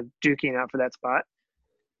Charles kind of duking out for that spot.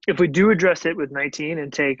 If we do address it with 19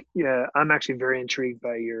 and take, I'm actually very intrigued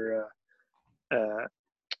by your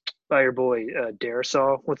boy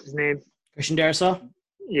Darisaw. What's his name? Christian Darisaw.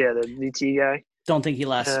 Yeah, the VT guy. Don't think he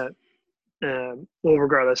lasts. Well,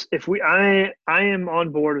 regardless, I am on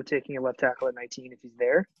board with taking a left tackle at 19 if he's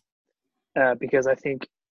there, because I think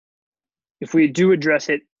if we do address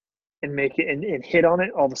it and make it and hit on it,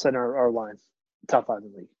 all of a sudden our line's top 5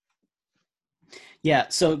 in the league. Yeah.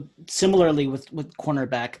 So similarly with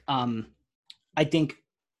cornerback, I think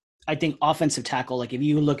offensive tackle, like if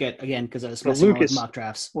you look at, again, because I was messing with mock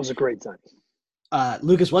drafts, was a great signing.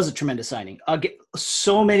 Lucas was a tremendous signing.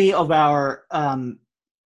 So many of our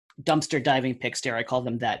dumpster diving picks, dare I call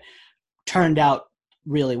them that, turned out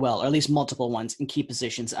really well, or at least multiple ones in key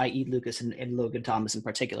positions, i.e. Lucas and Logan Thomas in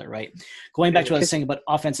particular, right? Going back to what I was saying about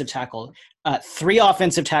offensive tackle, 3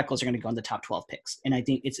 offensive tackles are going to go in the top 12 picks. And I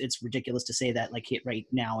think it's ridiculous to say that like right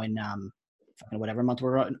now in whatever month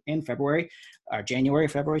we're in, February or January,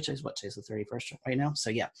 February, today's the 31st right now. So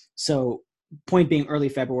yeah. So point being early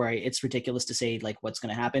February, it's ridiculous to say like what's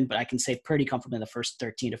going to happen, but I can say pretty comfortably in the first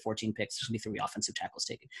 13 to 14 picks, there's going to be 3 offensive tackles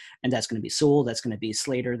taken. And that's going to be Sewell, that's going to be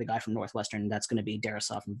Slater, the guy from Northwestern, and that's going to be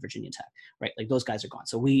Darisaw from Virginia Tech, right? Like those guys are gone.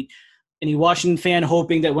 So any Washington fan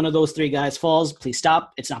hoping that one of those 3 guys falls, please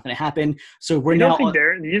stop. It's not going to happen. So we're now.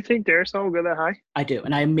 Do you think Darisaw will go that high? I do.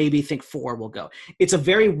 And I maybe think 4 will go. It's a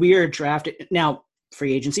very weird draft. Now,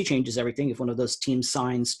 free agency changes everything. If one of those teams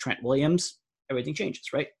signs Trent Williams, everything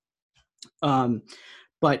changes, right?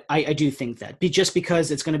 But I do think that just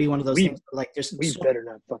because it's going to be one of those things like we better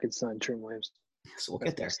not fucking sign Trent Williams. So we'll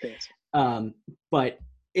get there. But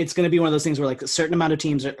it's going to be one of those things where like a certain amount of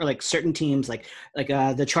teams or like certain teams like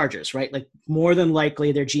the Chargers, right? Like more than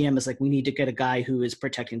likely their GM is like, we need to get a guy who is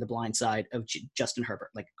protecting the blind side of Justin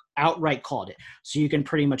Herbert, like outright called it. So you can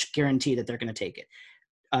pretty much guarantee that they're going to take it.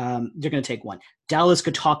 They're going to take one. Dallas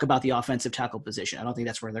could talk about the offensive tackle position. I don't think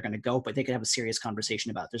that's where they're going to go, but they could have a serious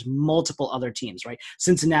conversation about it. There's multiple other teams, right?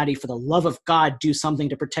 Cincinnati, for the love of God, do something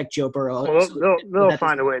to protect Joe Burrow. Well, they'll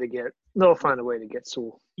find a way to get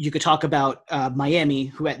Sewell. You could talk about Miami,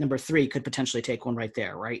 who at number 3 could potentially take one right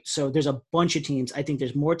there, right? So there's a bunch of teams. I think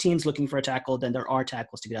there's more teams looking for a tackle than there are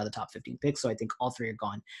tackles to get out of the top 15 picks. So I think all 3 are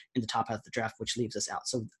gone in the top half of the draft, which leaves us out.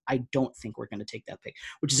 So I don't think we're going to take that pick,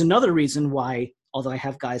 which is another reason why, although I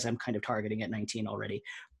have guys I'm kind of targeting at 19 19 already.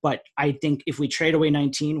 But I think if we trade away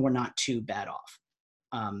 19, we're not too bad off.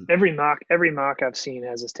 Every mock I've seen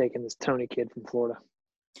has us taking this Tony kid from Florida.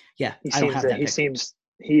 Yeah, I don't have that.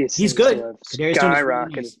 He's good. Kadarius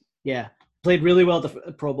skyrocketed. Yeah, played really well at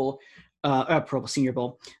the Pro Bowl, Senior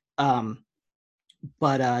Bowl.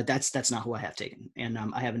 But that's not who I have taken, and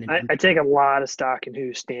I haven't. I take a lot of stock in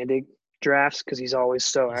who's standing drafts because he's always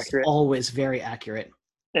so accurate. Always very accurate.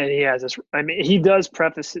 And he has this. I mean, he does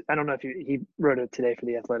preface. I don't know if he wrote it today for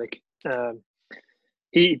The Athletic.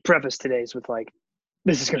 He prefaced today's with like,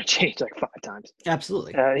 "This is going to change like 5 times."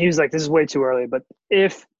 Absolutely. He was like, "This is way too early." But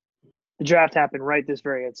if the draft happened right this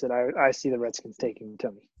very instant, I see the Redskins taking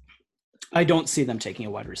Tony. I don't see them taking a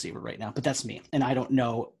wide receiver right now, but that's me. And I don't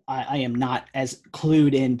know. I am not as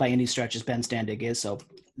clued in by any stretch as Ben Standig is, so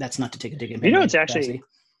that's not to take a dig at. You know what's actually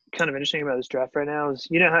kind of interesting about this draft right now is,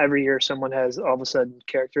 you know how every year someone has all of a sudden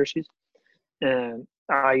character issues? And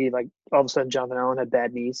i.e. like all of a sudden Jonathan Allen had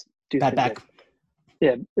bad knees. Bad back.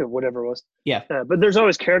 Whatever it was. Yeah. But there's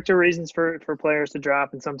always character reasons for players to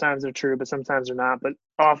drop, and sometimes they're true, but sometimes they're not. But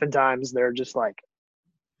oftentimes they're just like,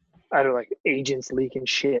 either like agents leaking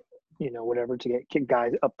shit, whatever, to get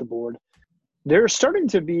guys up the board. There's starting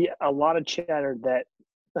to be a lot of chatter that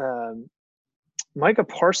Micah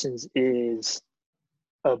Parsons is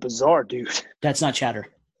a bizarre dude. That's not chatter.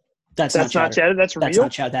 That's not chatter. That's real. That's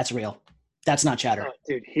not chatter. That's real. That's not chatter.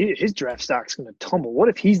 Dude, his draft stock's going to tumble. What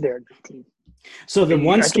if he's there at 19? So the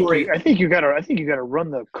one story, I think you got to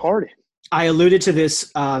run the card in. I alluded to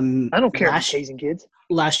this. I don't care about chasing kids.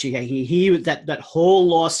 Last year, he that whole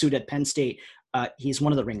lawsuit at Penn State. He's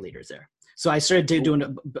one of the ringleaders there. So I started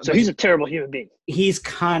doing. So he's a terrible human being. He's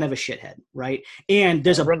kind of a shithead, right? And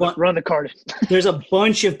there's run the card in. There's a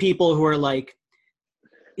bunch of people who are like,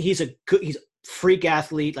 he's a freak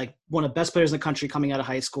athlete, like one of the best players in the country coming out of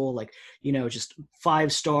high school, like, just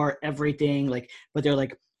 5-star everything, like, but they're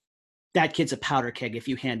like, that kid's a powder keg if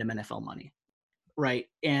you hand him NFL money, right?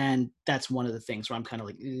 And that's one of the things where I'm kind of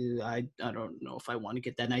like, I don't know if I want to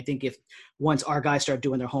get that. And I think if once our guys start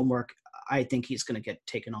doing their homework, I think he's going to get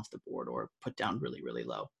taken off the board or put down really, really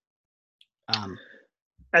low.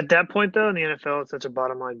 At that point, though, in the NFL, it's such a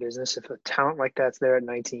bottom line business. If a talent like that's there at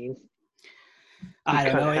 19, I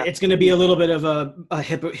don't know. It's going to be a little bit of a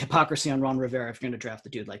hypocrisy on Ron Rivera if you're going to draft a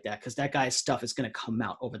dude like that, because that guy's stuff is going to come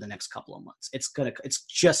out over the next couple of months. It's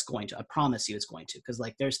just going to. I promise you, it's going to, because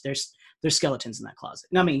like there's skeletons in that closet.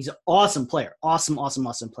 No, I mean, he's an awesome player, awesome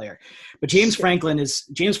player. But James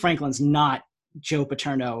Franklin's not Joe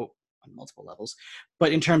Paterno on multiple levels,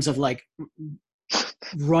 but in terms of like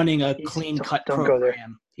running a clean cut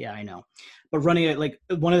program. Yeah, I know. But running it, like,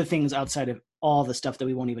 one of the things outside of all the stuff that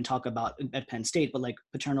we won't even talk about at Penn State, but like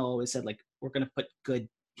Paterno always said, like, we're going to put good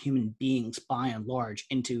human beings by and large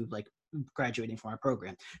into like graduating from our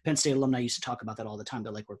program. Penn State alumni used to talk about that all the time.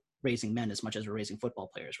 They're like, we're raising men as much as we're raising football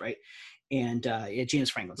players, right? And James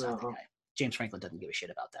Franklin's not the guy. James Franklin doesn't give a shit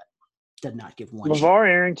about that. Did not give one. LeVar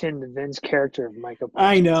Arrington, the Vince character of Micah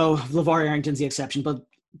Parsons. I know LeVar Arrington's the exception, but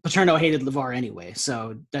Paterno hated LeVar anyway,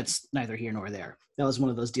 so that's neither here nor there. That was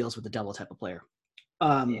one of those deals with the devil type of player.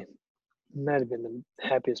 Might have been the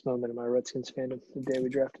happiest moment of my Redskins fandom, the day we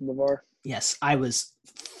drafted LeVar. Yes, I was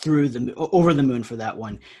over the moon for that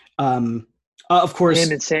one. Of course,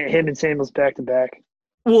 him and Samuels back to back.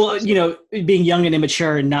 Well, being young and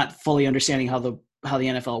immature and not fully understanding how the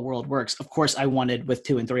NFL world works. Of course, I wanted with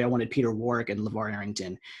 2 and 3, I wanted Peter Warrick and LeVar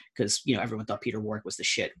Arrington because, everyone thought Peter Warrick was the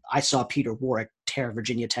shit. I saw Peter Warrick tear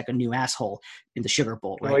Virginia Tech a new asshole in the Sugar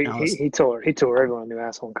Bowl. Right? Well, he tore everyone a new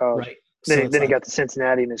asshole in college. Right. Then he got to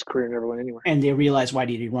Cincinnati, and his career never went anywhere. And they realized, why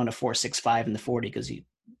did he run a 4.65 in the 40? Because he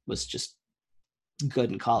was just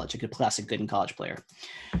good in college, a good classic good in college player.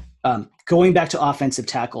 Going back to offensive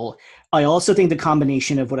tackle, I also think the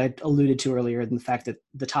combination of what I alluded to earlier, and the fact that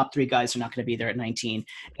the top 3 guys are not going to be there at 19,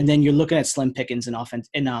 and then you're looking at slim pickings in offense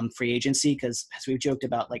in free agency, because as we've joked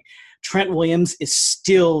about, like, Trent Williams is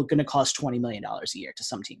still going to cost $20 million a year to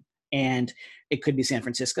some team, and it could be San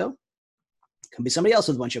Francisco, it could be somebody else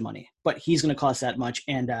with a bunch of money, but he's going to cost that much.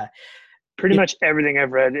 And pretty much everything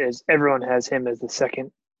I've read is everyone has him as the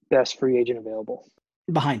second best free agent available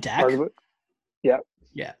behind Dak.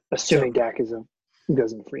 Yeah. Assuming Dak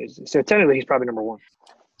goes in the free agency. So technically he's probably number 1.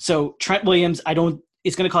 So Trent Williams,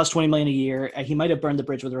 it's going to cost $20 million a year. He might have burned the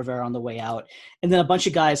bridge with Rivera on the way out. And then a bunch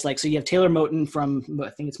of guys so you have Taylor Moton from, I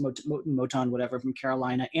think it's Moton, whatever, from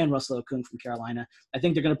Carolina, and Russell Okung from Carolina. I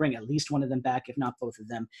think they're going to bring at least one of them back, if not both of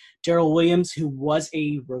them. Darrell Williams, who was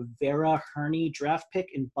a Rivera-Hurney draft pick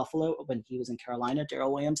in Buffalo when he was in Carolina,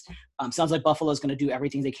 Darrell Williams. Sounds like Buffalo is going to do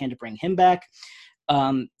everything they can to bring him back.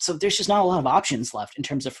 So there's just not a lot of options left in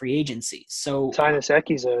terms of free agency. So Tyus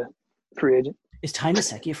Ecky's a free agent. Is Ty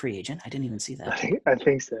Nsekhe a free agent? I didn't even see that. I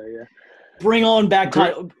think so. Yeah. Bring on back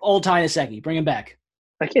old Ty Nsekhe. Bring him back.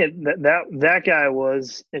 I can't. That guy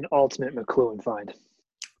was an ultimate McLuhan find.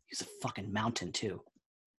 He's a fucking mountain too.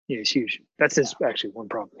 Yeah, he's huge. That's his actually one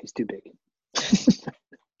problem. He's too big.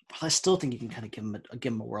 I still think you can kind of give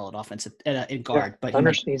him a whirl at offensive in guard, but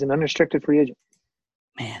he's an unrestricted free agent.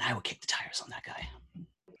 Man, I would kick the tires on that guy.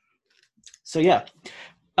 So yeah,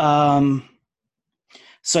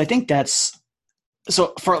 so I think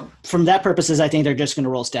from that purposes, I think they're just going to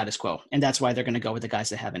roll status quo, and that's why they're going to go with the guys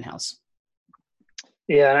they have in house.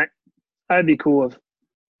 Yeah, I'd be cool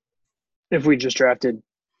if we just drafted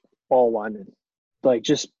all linemen, like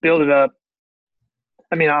just build it up.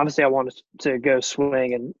 I mean, obviously, I want to go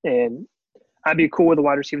swing, and I'd be cool with a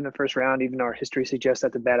wide receiver in the first round, even though our history suggests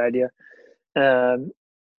that's a bad idea. But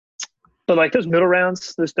like those middle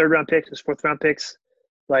rounds, those third round picks, those fourth round picks,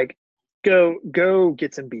 like go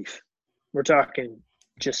get some beef. We're talking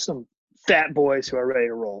just some fat boys who are ready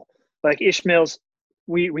to roll. Like Ishmael's,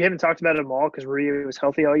 we haven't talked about him all because Maria was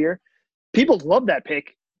healthy all year. People love that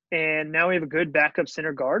pick, and now we have a good backup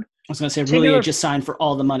center guard. I was going to say, Rui just signed for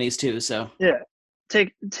all the monies too. So yeah.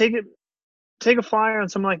 Take a flyer on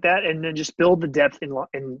something like that, and then just build the depth in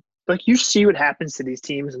like you see what happens to these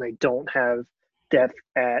teams when they don't have depth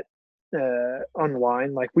at on the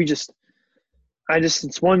line. Like it's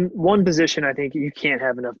one position. I think you can't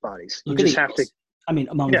have enough bodies. You just have to. I mean,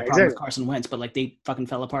 among the problem with Carson Wentz, but like they fucking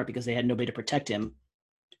fell apart because they had nobody to protect him,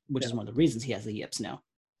 which is one of the reasons he has the yips now.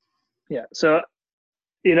 Yeah. So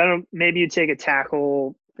maybe you take a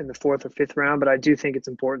tackle in the fourth or fifth round, but I do think it's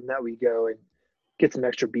important that we go and get some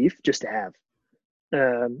extra beef just to have.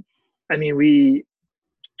 I mean,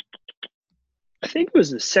 I think it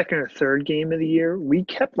was the second or third game of the year. We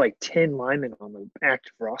kept like 10 linemen on the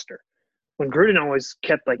active roster when Gruden always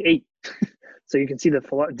kept like 8. So you can see the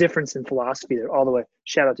difference in philosophy there all the way.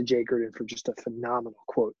 Shout out to Jay Gruden for just a phenomenal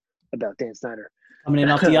quote about Dan Snyder. Coming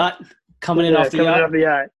in off the yacht. Coming in off the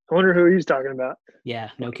yacht. I wonder who he's talking about.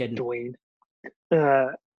 Yeah, no kidding. Dwayne.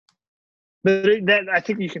 But I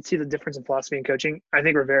think you can see the difference in philosophy and coaching. I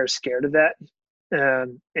think Rivera's scared of that.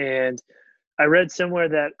 And I read somewhere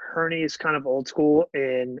that Hurney is kind of old school.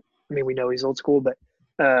 And I mean, we know he's old school, but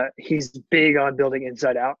he's big on building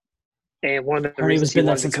inside out. And one of the reasons he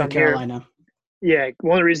wanted to come Carolina. Yeah,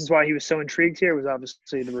 one of the reasons why he was so intrigued here was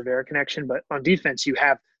obviously the Rivera connection. But on defense, you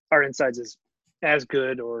have our insides as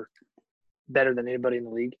good or better than anybody in the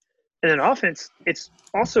league. And then offense, it's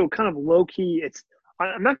also kind of low key.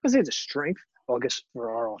 I'm not going to say it's a strength. Well, I guess for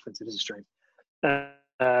our offense, it is a strength. But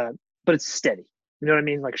it's steady. You know what I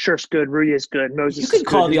mean? Like, Scherf's good. Rudy is good. Moses. You could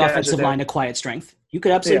call the offensive line a quiet strength. You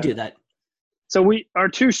could absolutely do that. So our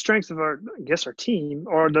two strengths of our team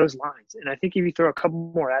are those lines. And I think if you throw a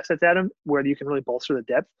couple more assets at them where you can really bolster the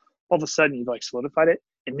depth, all of a sudden you've like solidified it.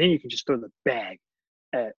 And then you can just throw the bag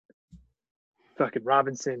at fucking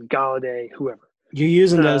Robinson, Galladay, whoever. You're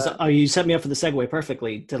using those. You set me up for the segue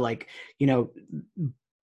perfectly to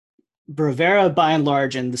Rivera by and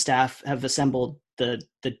large and the staff have assembled the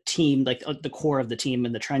team, like the core of the team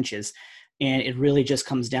in the trenches. And it really just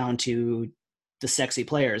comes down to the sexy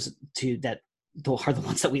players that are the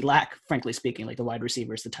ones that we lack, frankly speaking, like the wide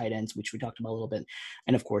receivers, the tight ends, which we talked about a little bit.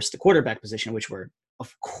 And of course the quarterback position, which we're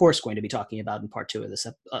of course going to be talking about in part 2 of this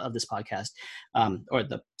podcast, or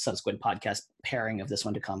the subsequent podcast pairing of this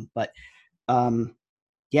one to come. But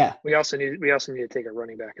yeah. We also need to take a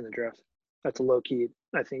running back in the draft. That's a low key,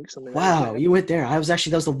 I think. Something. Wow, you went there. That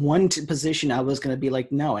was the one position I was going to be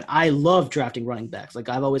like, no. And I love drafting running backs. Like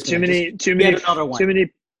I've always been too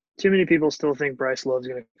many people still think Bryce Love's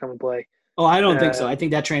going to come and play. Oh, I don't think so. I think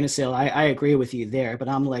that train is still. I agree with you there, but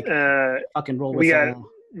I'm like, fucking roll with.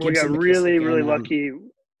 We got really lucky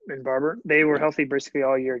in Barber. They were healthy basically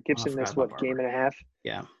all year. Gibson missed game and a half.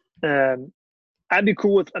 Yeah. I'd be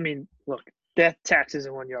cool with. I mean, look. Death taxes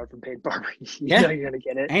in 1 yard from Peyton Barber. you know you're gonna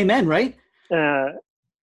get it. Amen, right?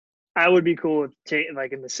 I would be cool with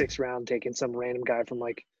like in the 6th round taking some random guy from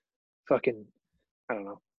like fucking I don't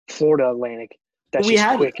know Florida Atlantic. We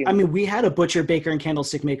had a Butcher, Baker, and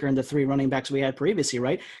Candlestick Maker in the 3 running backs we had previously,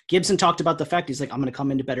 right? Gibson talked about the fact he's like, I'm going to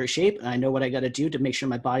come into better shape, and I know what I got to do to make sure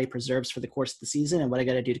my body preserves for the course of the season, and what I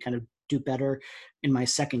got to do to kind of do better in my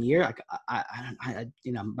second year.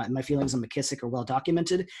 My feelings on McKissick are well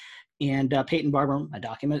documented, and Peyton Barber,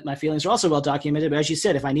 my feelings are also well documented. But as you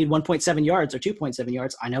said, if I need 1.7 yards or 2.7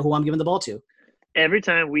 yards, I know who I'm giving the ball to. Every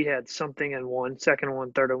time we had something in 1, second and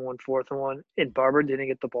 1, third and 1, fourth and 1, and Barber didn't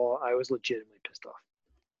get the ball, I was legitimately pissed off.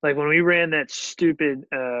 Like when we ran that stupid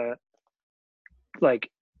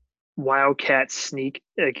Wildcat sneak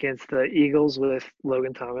against the Eagles with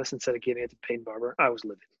Logan Thomas instead of giving it to Peyton Barber, I was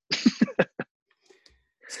livid.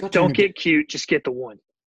 Don't get cute. Just get the one.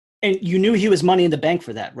 And you knew he was money in the bank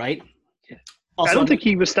for that, right? Yeah. Also, I don't think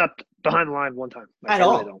he was stopped behind the line one time. At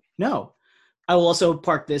all. No. I will also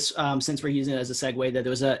park this, since we're using it as a segue, that there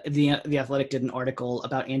was the Athletic did an article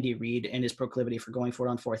about Andy Reid and his proclivity for going for it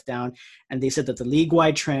on fourth down. And they said that the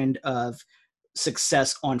league-wide trend of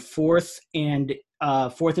success on fourth and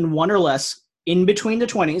one or less in between the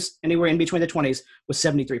 20s, anywhere in between the 20s, was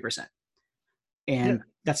 73%. And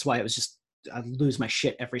that's why it was just, I'd lose my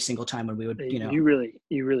shit every single time when we would, You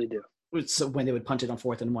really do. So when they would punt it on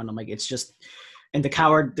 4th and 1, I'm like, it's just, and the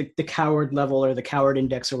coward level or the coward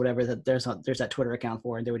index or whatever that there's that Twitter account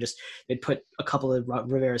for, and they'd put a couple of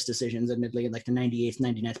Rivera's decisions admittedly in like the 98th,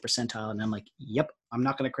 99th percentile. And I'm like, yep, I'm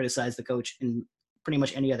not going to criticize the coach in pretty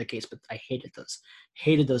much any other case, but I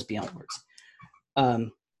hated those beyond words. At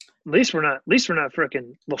least we're not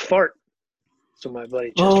freaking LaFart. So my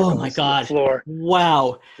buddy Chester oh my God. Floor.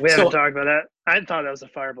 Wow. We haven't talked about that. I thought that was a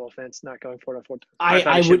fireball offense, not going for it on 4th.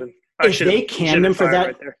 I would, if they canned him for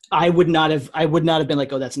that, right, I would not have been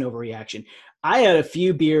like, oh, that's an overreaction. I had a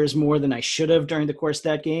few beers more than I should have during the course of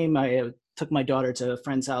that game. I took my daughter to a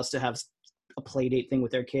friend's house to have a play date thing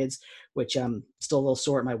with their kids, which I'm still a little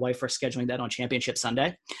sore at my wife for scheduling that on Championship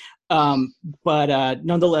Sunday. But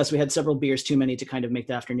nonetheless, we had several beers too many to kind of make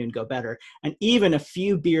the afternoon go better. And even a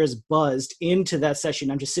few beers buzzed into that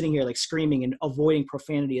session. I'm just sitting here like screaming and avoiding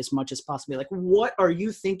profanity as much as possible. Like, what are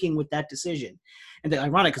you thinking with that decision? And the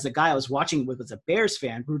ironic, because the guy I was watching with was a Bears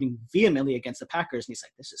fan rooting vehemently against the Packers. And he's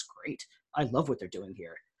like, this is great. I love what they're doing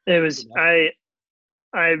here. It was, I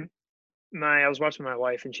was watching my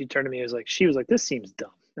wife and she turned to me and she was like, this seems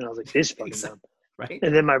dumb. And I was like, this is fucking dumb. Right.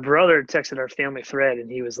 And then my brother texted our family thread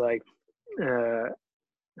and he was like,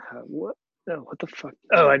 what? Oh, what the fuck?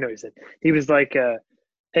 Oh, I know he said. He was like,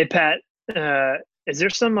 hey, Pat, is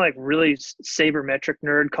there some like really sabermetric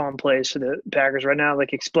nerd calling plays for the Packers right now?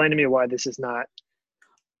 Like, explain to me why this is not.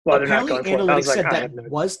 Why they're not going for it. Analytics said that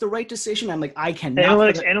was the right decision. I'm like, I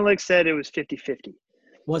cannot. Analytics said it was 50-50.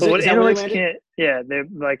 Was it? What analytics can't. Yeah, they're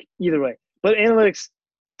like either way. What analytics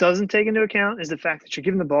doesn't take into account is the fact that you're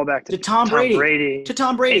giving the ball back to Tom Brady. To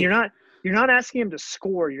Tom Brady. And you're not asking him to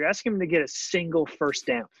score. You're asking him to get a single first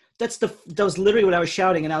down. That was literally what I was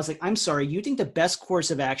shouting, and I was like, I'm sorry, you think the best course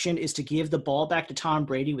of action is to give the ball back to Tom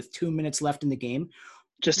Brady with 2 minutes left in the game?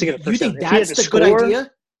 Just to get a first down. You think that's the good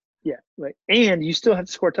idea? Yeah, right. And you still have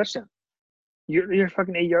to score a touchdown. You're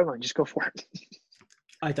fucking 8-yard line. Just go for it.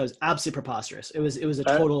 I thought it was absolutely preposterous. It was a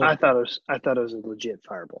total. I thought it was a legit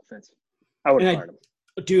fireball offense. I would have fired him.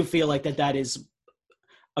 I do feel like that is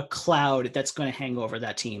a cloud that's going to hang over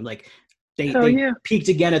that team. Like they peaked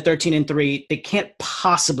again at 13-3. They can't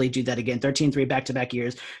possibly do that again. 13-3 back-to-back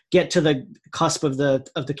years. Get to the cusp of the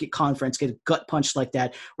conference, get gut punched like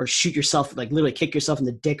that, or shoot yourself, like literally kick yourself in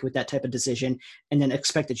the dick with that type of decision, and then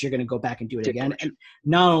expect that you're going to go back and do it again. And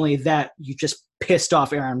not only that, you just pissed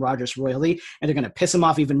off Aaron Rodgers royally, and they're going to piss him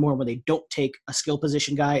off even more when they don't take a skill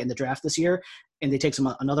position guy in the draft this year, and they take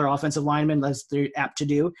another offensive lineman, as they're apt to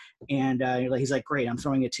do. And he's like, great, I'm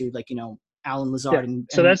throwing it to Alan Lazard and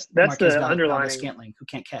that's Marquez the underlying Scantling, who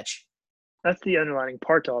can't catch. That's the underlying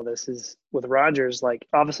part to all this is with Rodgers. Like,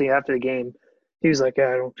 obviously after the game, he was like,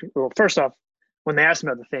 first off, when they asked him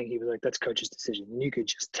about the thing, he was like, that's coach's decision. And you could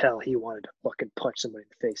just tell he wanted to fucking punch somebody in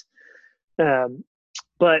the face.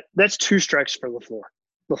 But that's 2 strikes for LaFleur,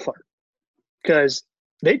 because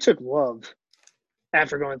they took Love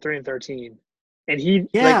after going 3-13, and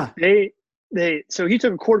so he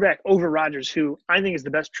took a quarterback over Rodgers, who I think is the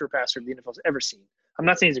best pure passer the NFL's ever seen. I'm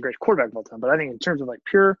not saying he's a great quarterback of all time, but I think in terms of like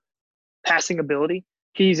pure passing ability,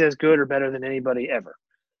 he's as good or better than anybody ever.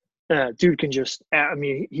 Dude can just,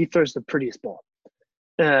 he throws the prettiest ball.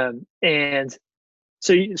 And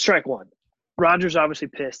so strike one. Rodgers obviously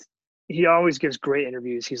pissed. He always gives great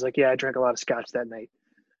interviews. He's like, yeah, I drank a lot of scotch that night.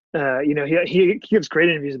 He gives great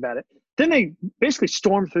interviews about it. Then they basically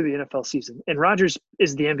storm through the NFL season, and Rodgers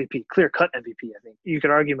is the MVP, clear-cut MVP, I think. You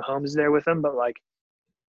could argue Mahomes is there with him, but, like,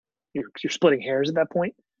 you're splitting hairs at that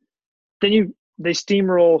point. Then they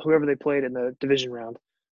steamroll whoever they played in the division round.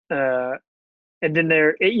 And then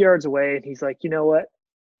they're 8 yards away, and he's like, you know what?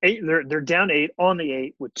 They're down 8 on the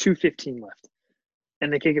 8 with 2:15 left.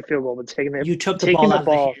 And they kick a field goal, but you took the ball out of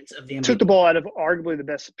the hands of the MVP. Took the ball out of arguably the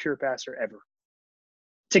best pure passer ever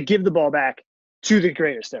to give the ball back to the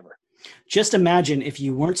greatest ever. Just imagine if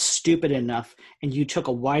you weren't stupid enough and you took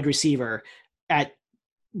a wide receiver at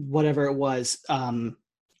whatever it was at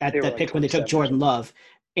that pick when they took Jordan Love,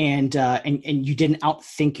 and you didn't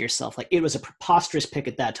outthink yourself. Like, it was a preposterous pick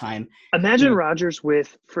at that time. Imagine Rodgers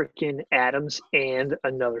with freaking Adams and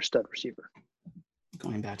another stud receiver.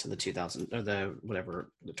 Going back to the 2000 or the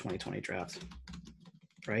 2020 draft.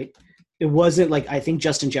 right? It wasn't like, I think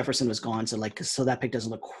Justin Jefferson was gone, so that pick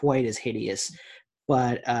doesn't look quite as hideous.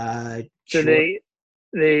 But I don't know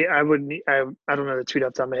the tweet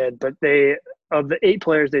off the top of my head, but of the 8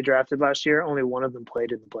 players they drafted last year, only one of them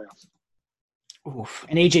played in the playoffs. Oof.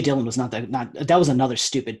 And AJ Dillon was that was another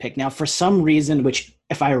stupid pick. Now, for some reason, which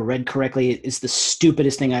if I read correctly is the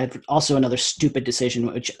stupidest thing, also another stupid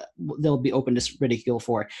decision, which they'll be open to ridicule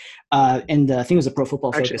for. And I think it was a Pro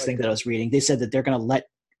Football Focus thing that I was reading. They said that they're going to let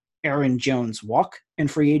Aaron Jones walk in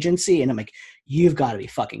free agency. And I'm like, you've got to be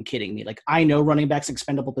fucking kidding me. Like, I know running back's an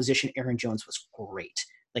expendable position. Aaron Jones was great.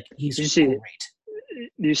 Like, he's great.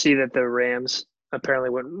 Do you see that the Rams apparently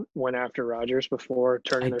went after Rodgers before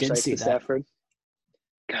turning their sights to Stafford?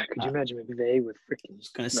 God, could you imagine McVay with freaking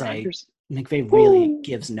Rodgers? McVay really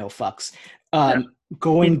gives no fucks.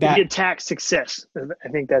 Going back, he attack success. I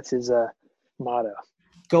think that's his motto.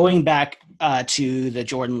 Going back to the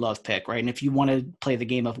Jordan Love pick, right? And if you want to play the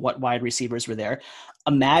game of what wide receivers were there,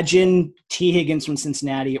 imagine T. Higgins from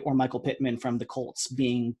Cincinnati or Michael Pittman from the Colts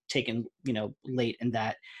being taken, late in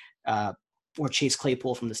that, or Chase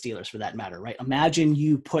Claypool from the Steelers for that matter, right? Imagine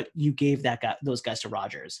you gave those guys to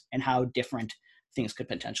Rodgers and how different things could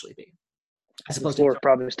potentially be. I suppose they're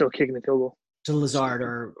probably still kicking the field goal to Lazard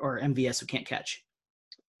or MVS who can't catch.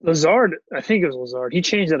 Lazard, I think it was Lazard. He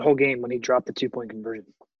changed that whole game when he dropped the 2-point conversion.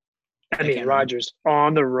 Rodgers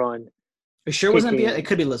on the run. It sure wasn't MVS. It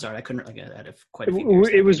could be Lazard. I couldn't get that if quite a few years.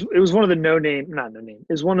 It was one of the It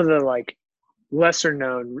was one of the lesser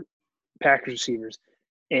known Packers receivers,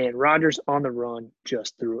 and Rodgers on the run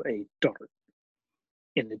just threw a dart,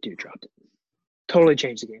 and the dude dropped it. Totally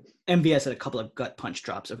changed the game. MVS had a couple of gut punch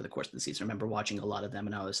drops over the course of the season. I remember watching a lot of them,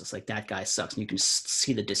 and I was just like, that guy sucks. And you can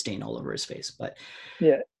see the disdain all over his face. But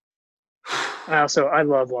yeah, I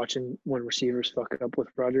love watching when receivers fuck up with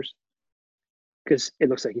Rodgers because it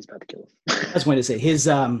looks like he's about to kill him. I was going to say his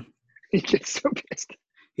he gets so pissed.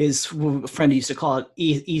 His friend used to call it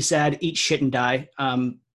 "ESAD, eat shit and die."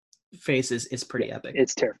 Face is pretty epic.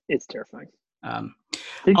 It's terrifying.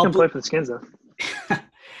 He can play for the Skins though.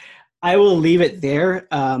 I will leave it there.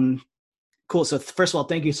 Cool. So first of all,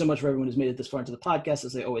 thank you so much for everyone who's made it this far into the podcast.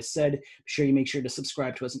 As I always said, be sure you make sure to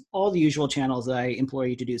subscribe to us on all the usual channels. I implore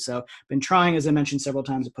you to do so. Been trying, as I mentioned several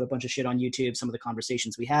times, to put a bunch of shit on YouTube, some of the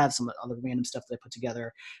conversations we have, some of the other random stuff that I put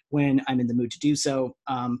together when I'm in the mood to do so.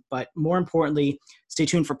 But more importantly, stay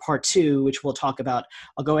tuned for part 2, which we'll talk about.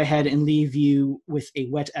 I'll go ahead and leave you with a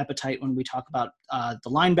whet appetite when we talk about the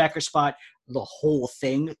linebacker spot, the whole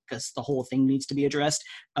thing, because the whole thing needs to be addressed,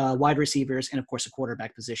 wide receivers, and of course a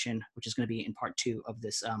quarterback position, which is going to be in part 2 of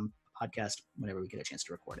this podcast whenever we get a chance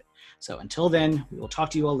to record it. So until then, we will talk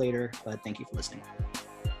to you all later, but thank you for listening.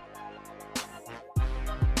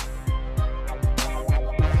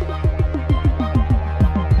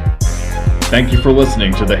 Thank you for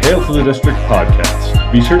listening to the Hail to the District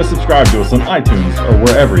podcast. Be sure to subscribe to us on iTunes or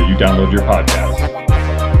wherever you download your podcasts.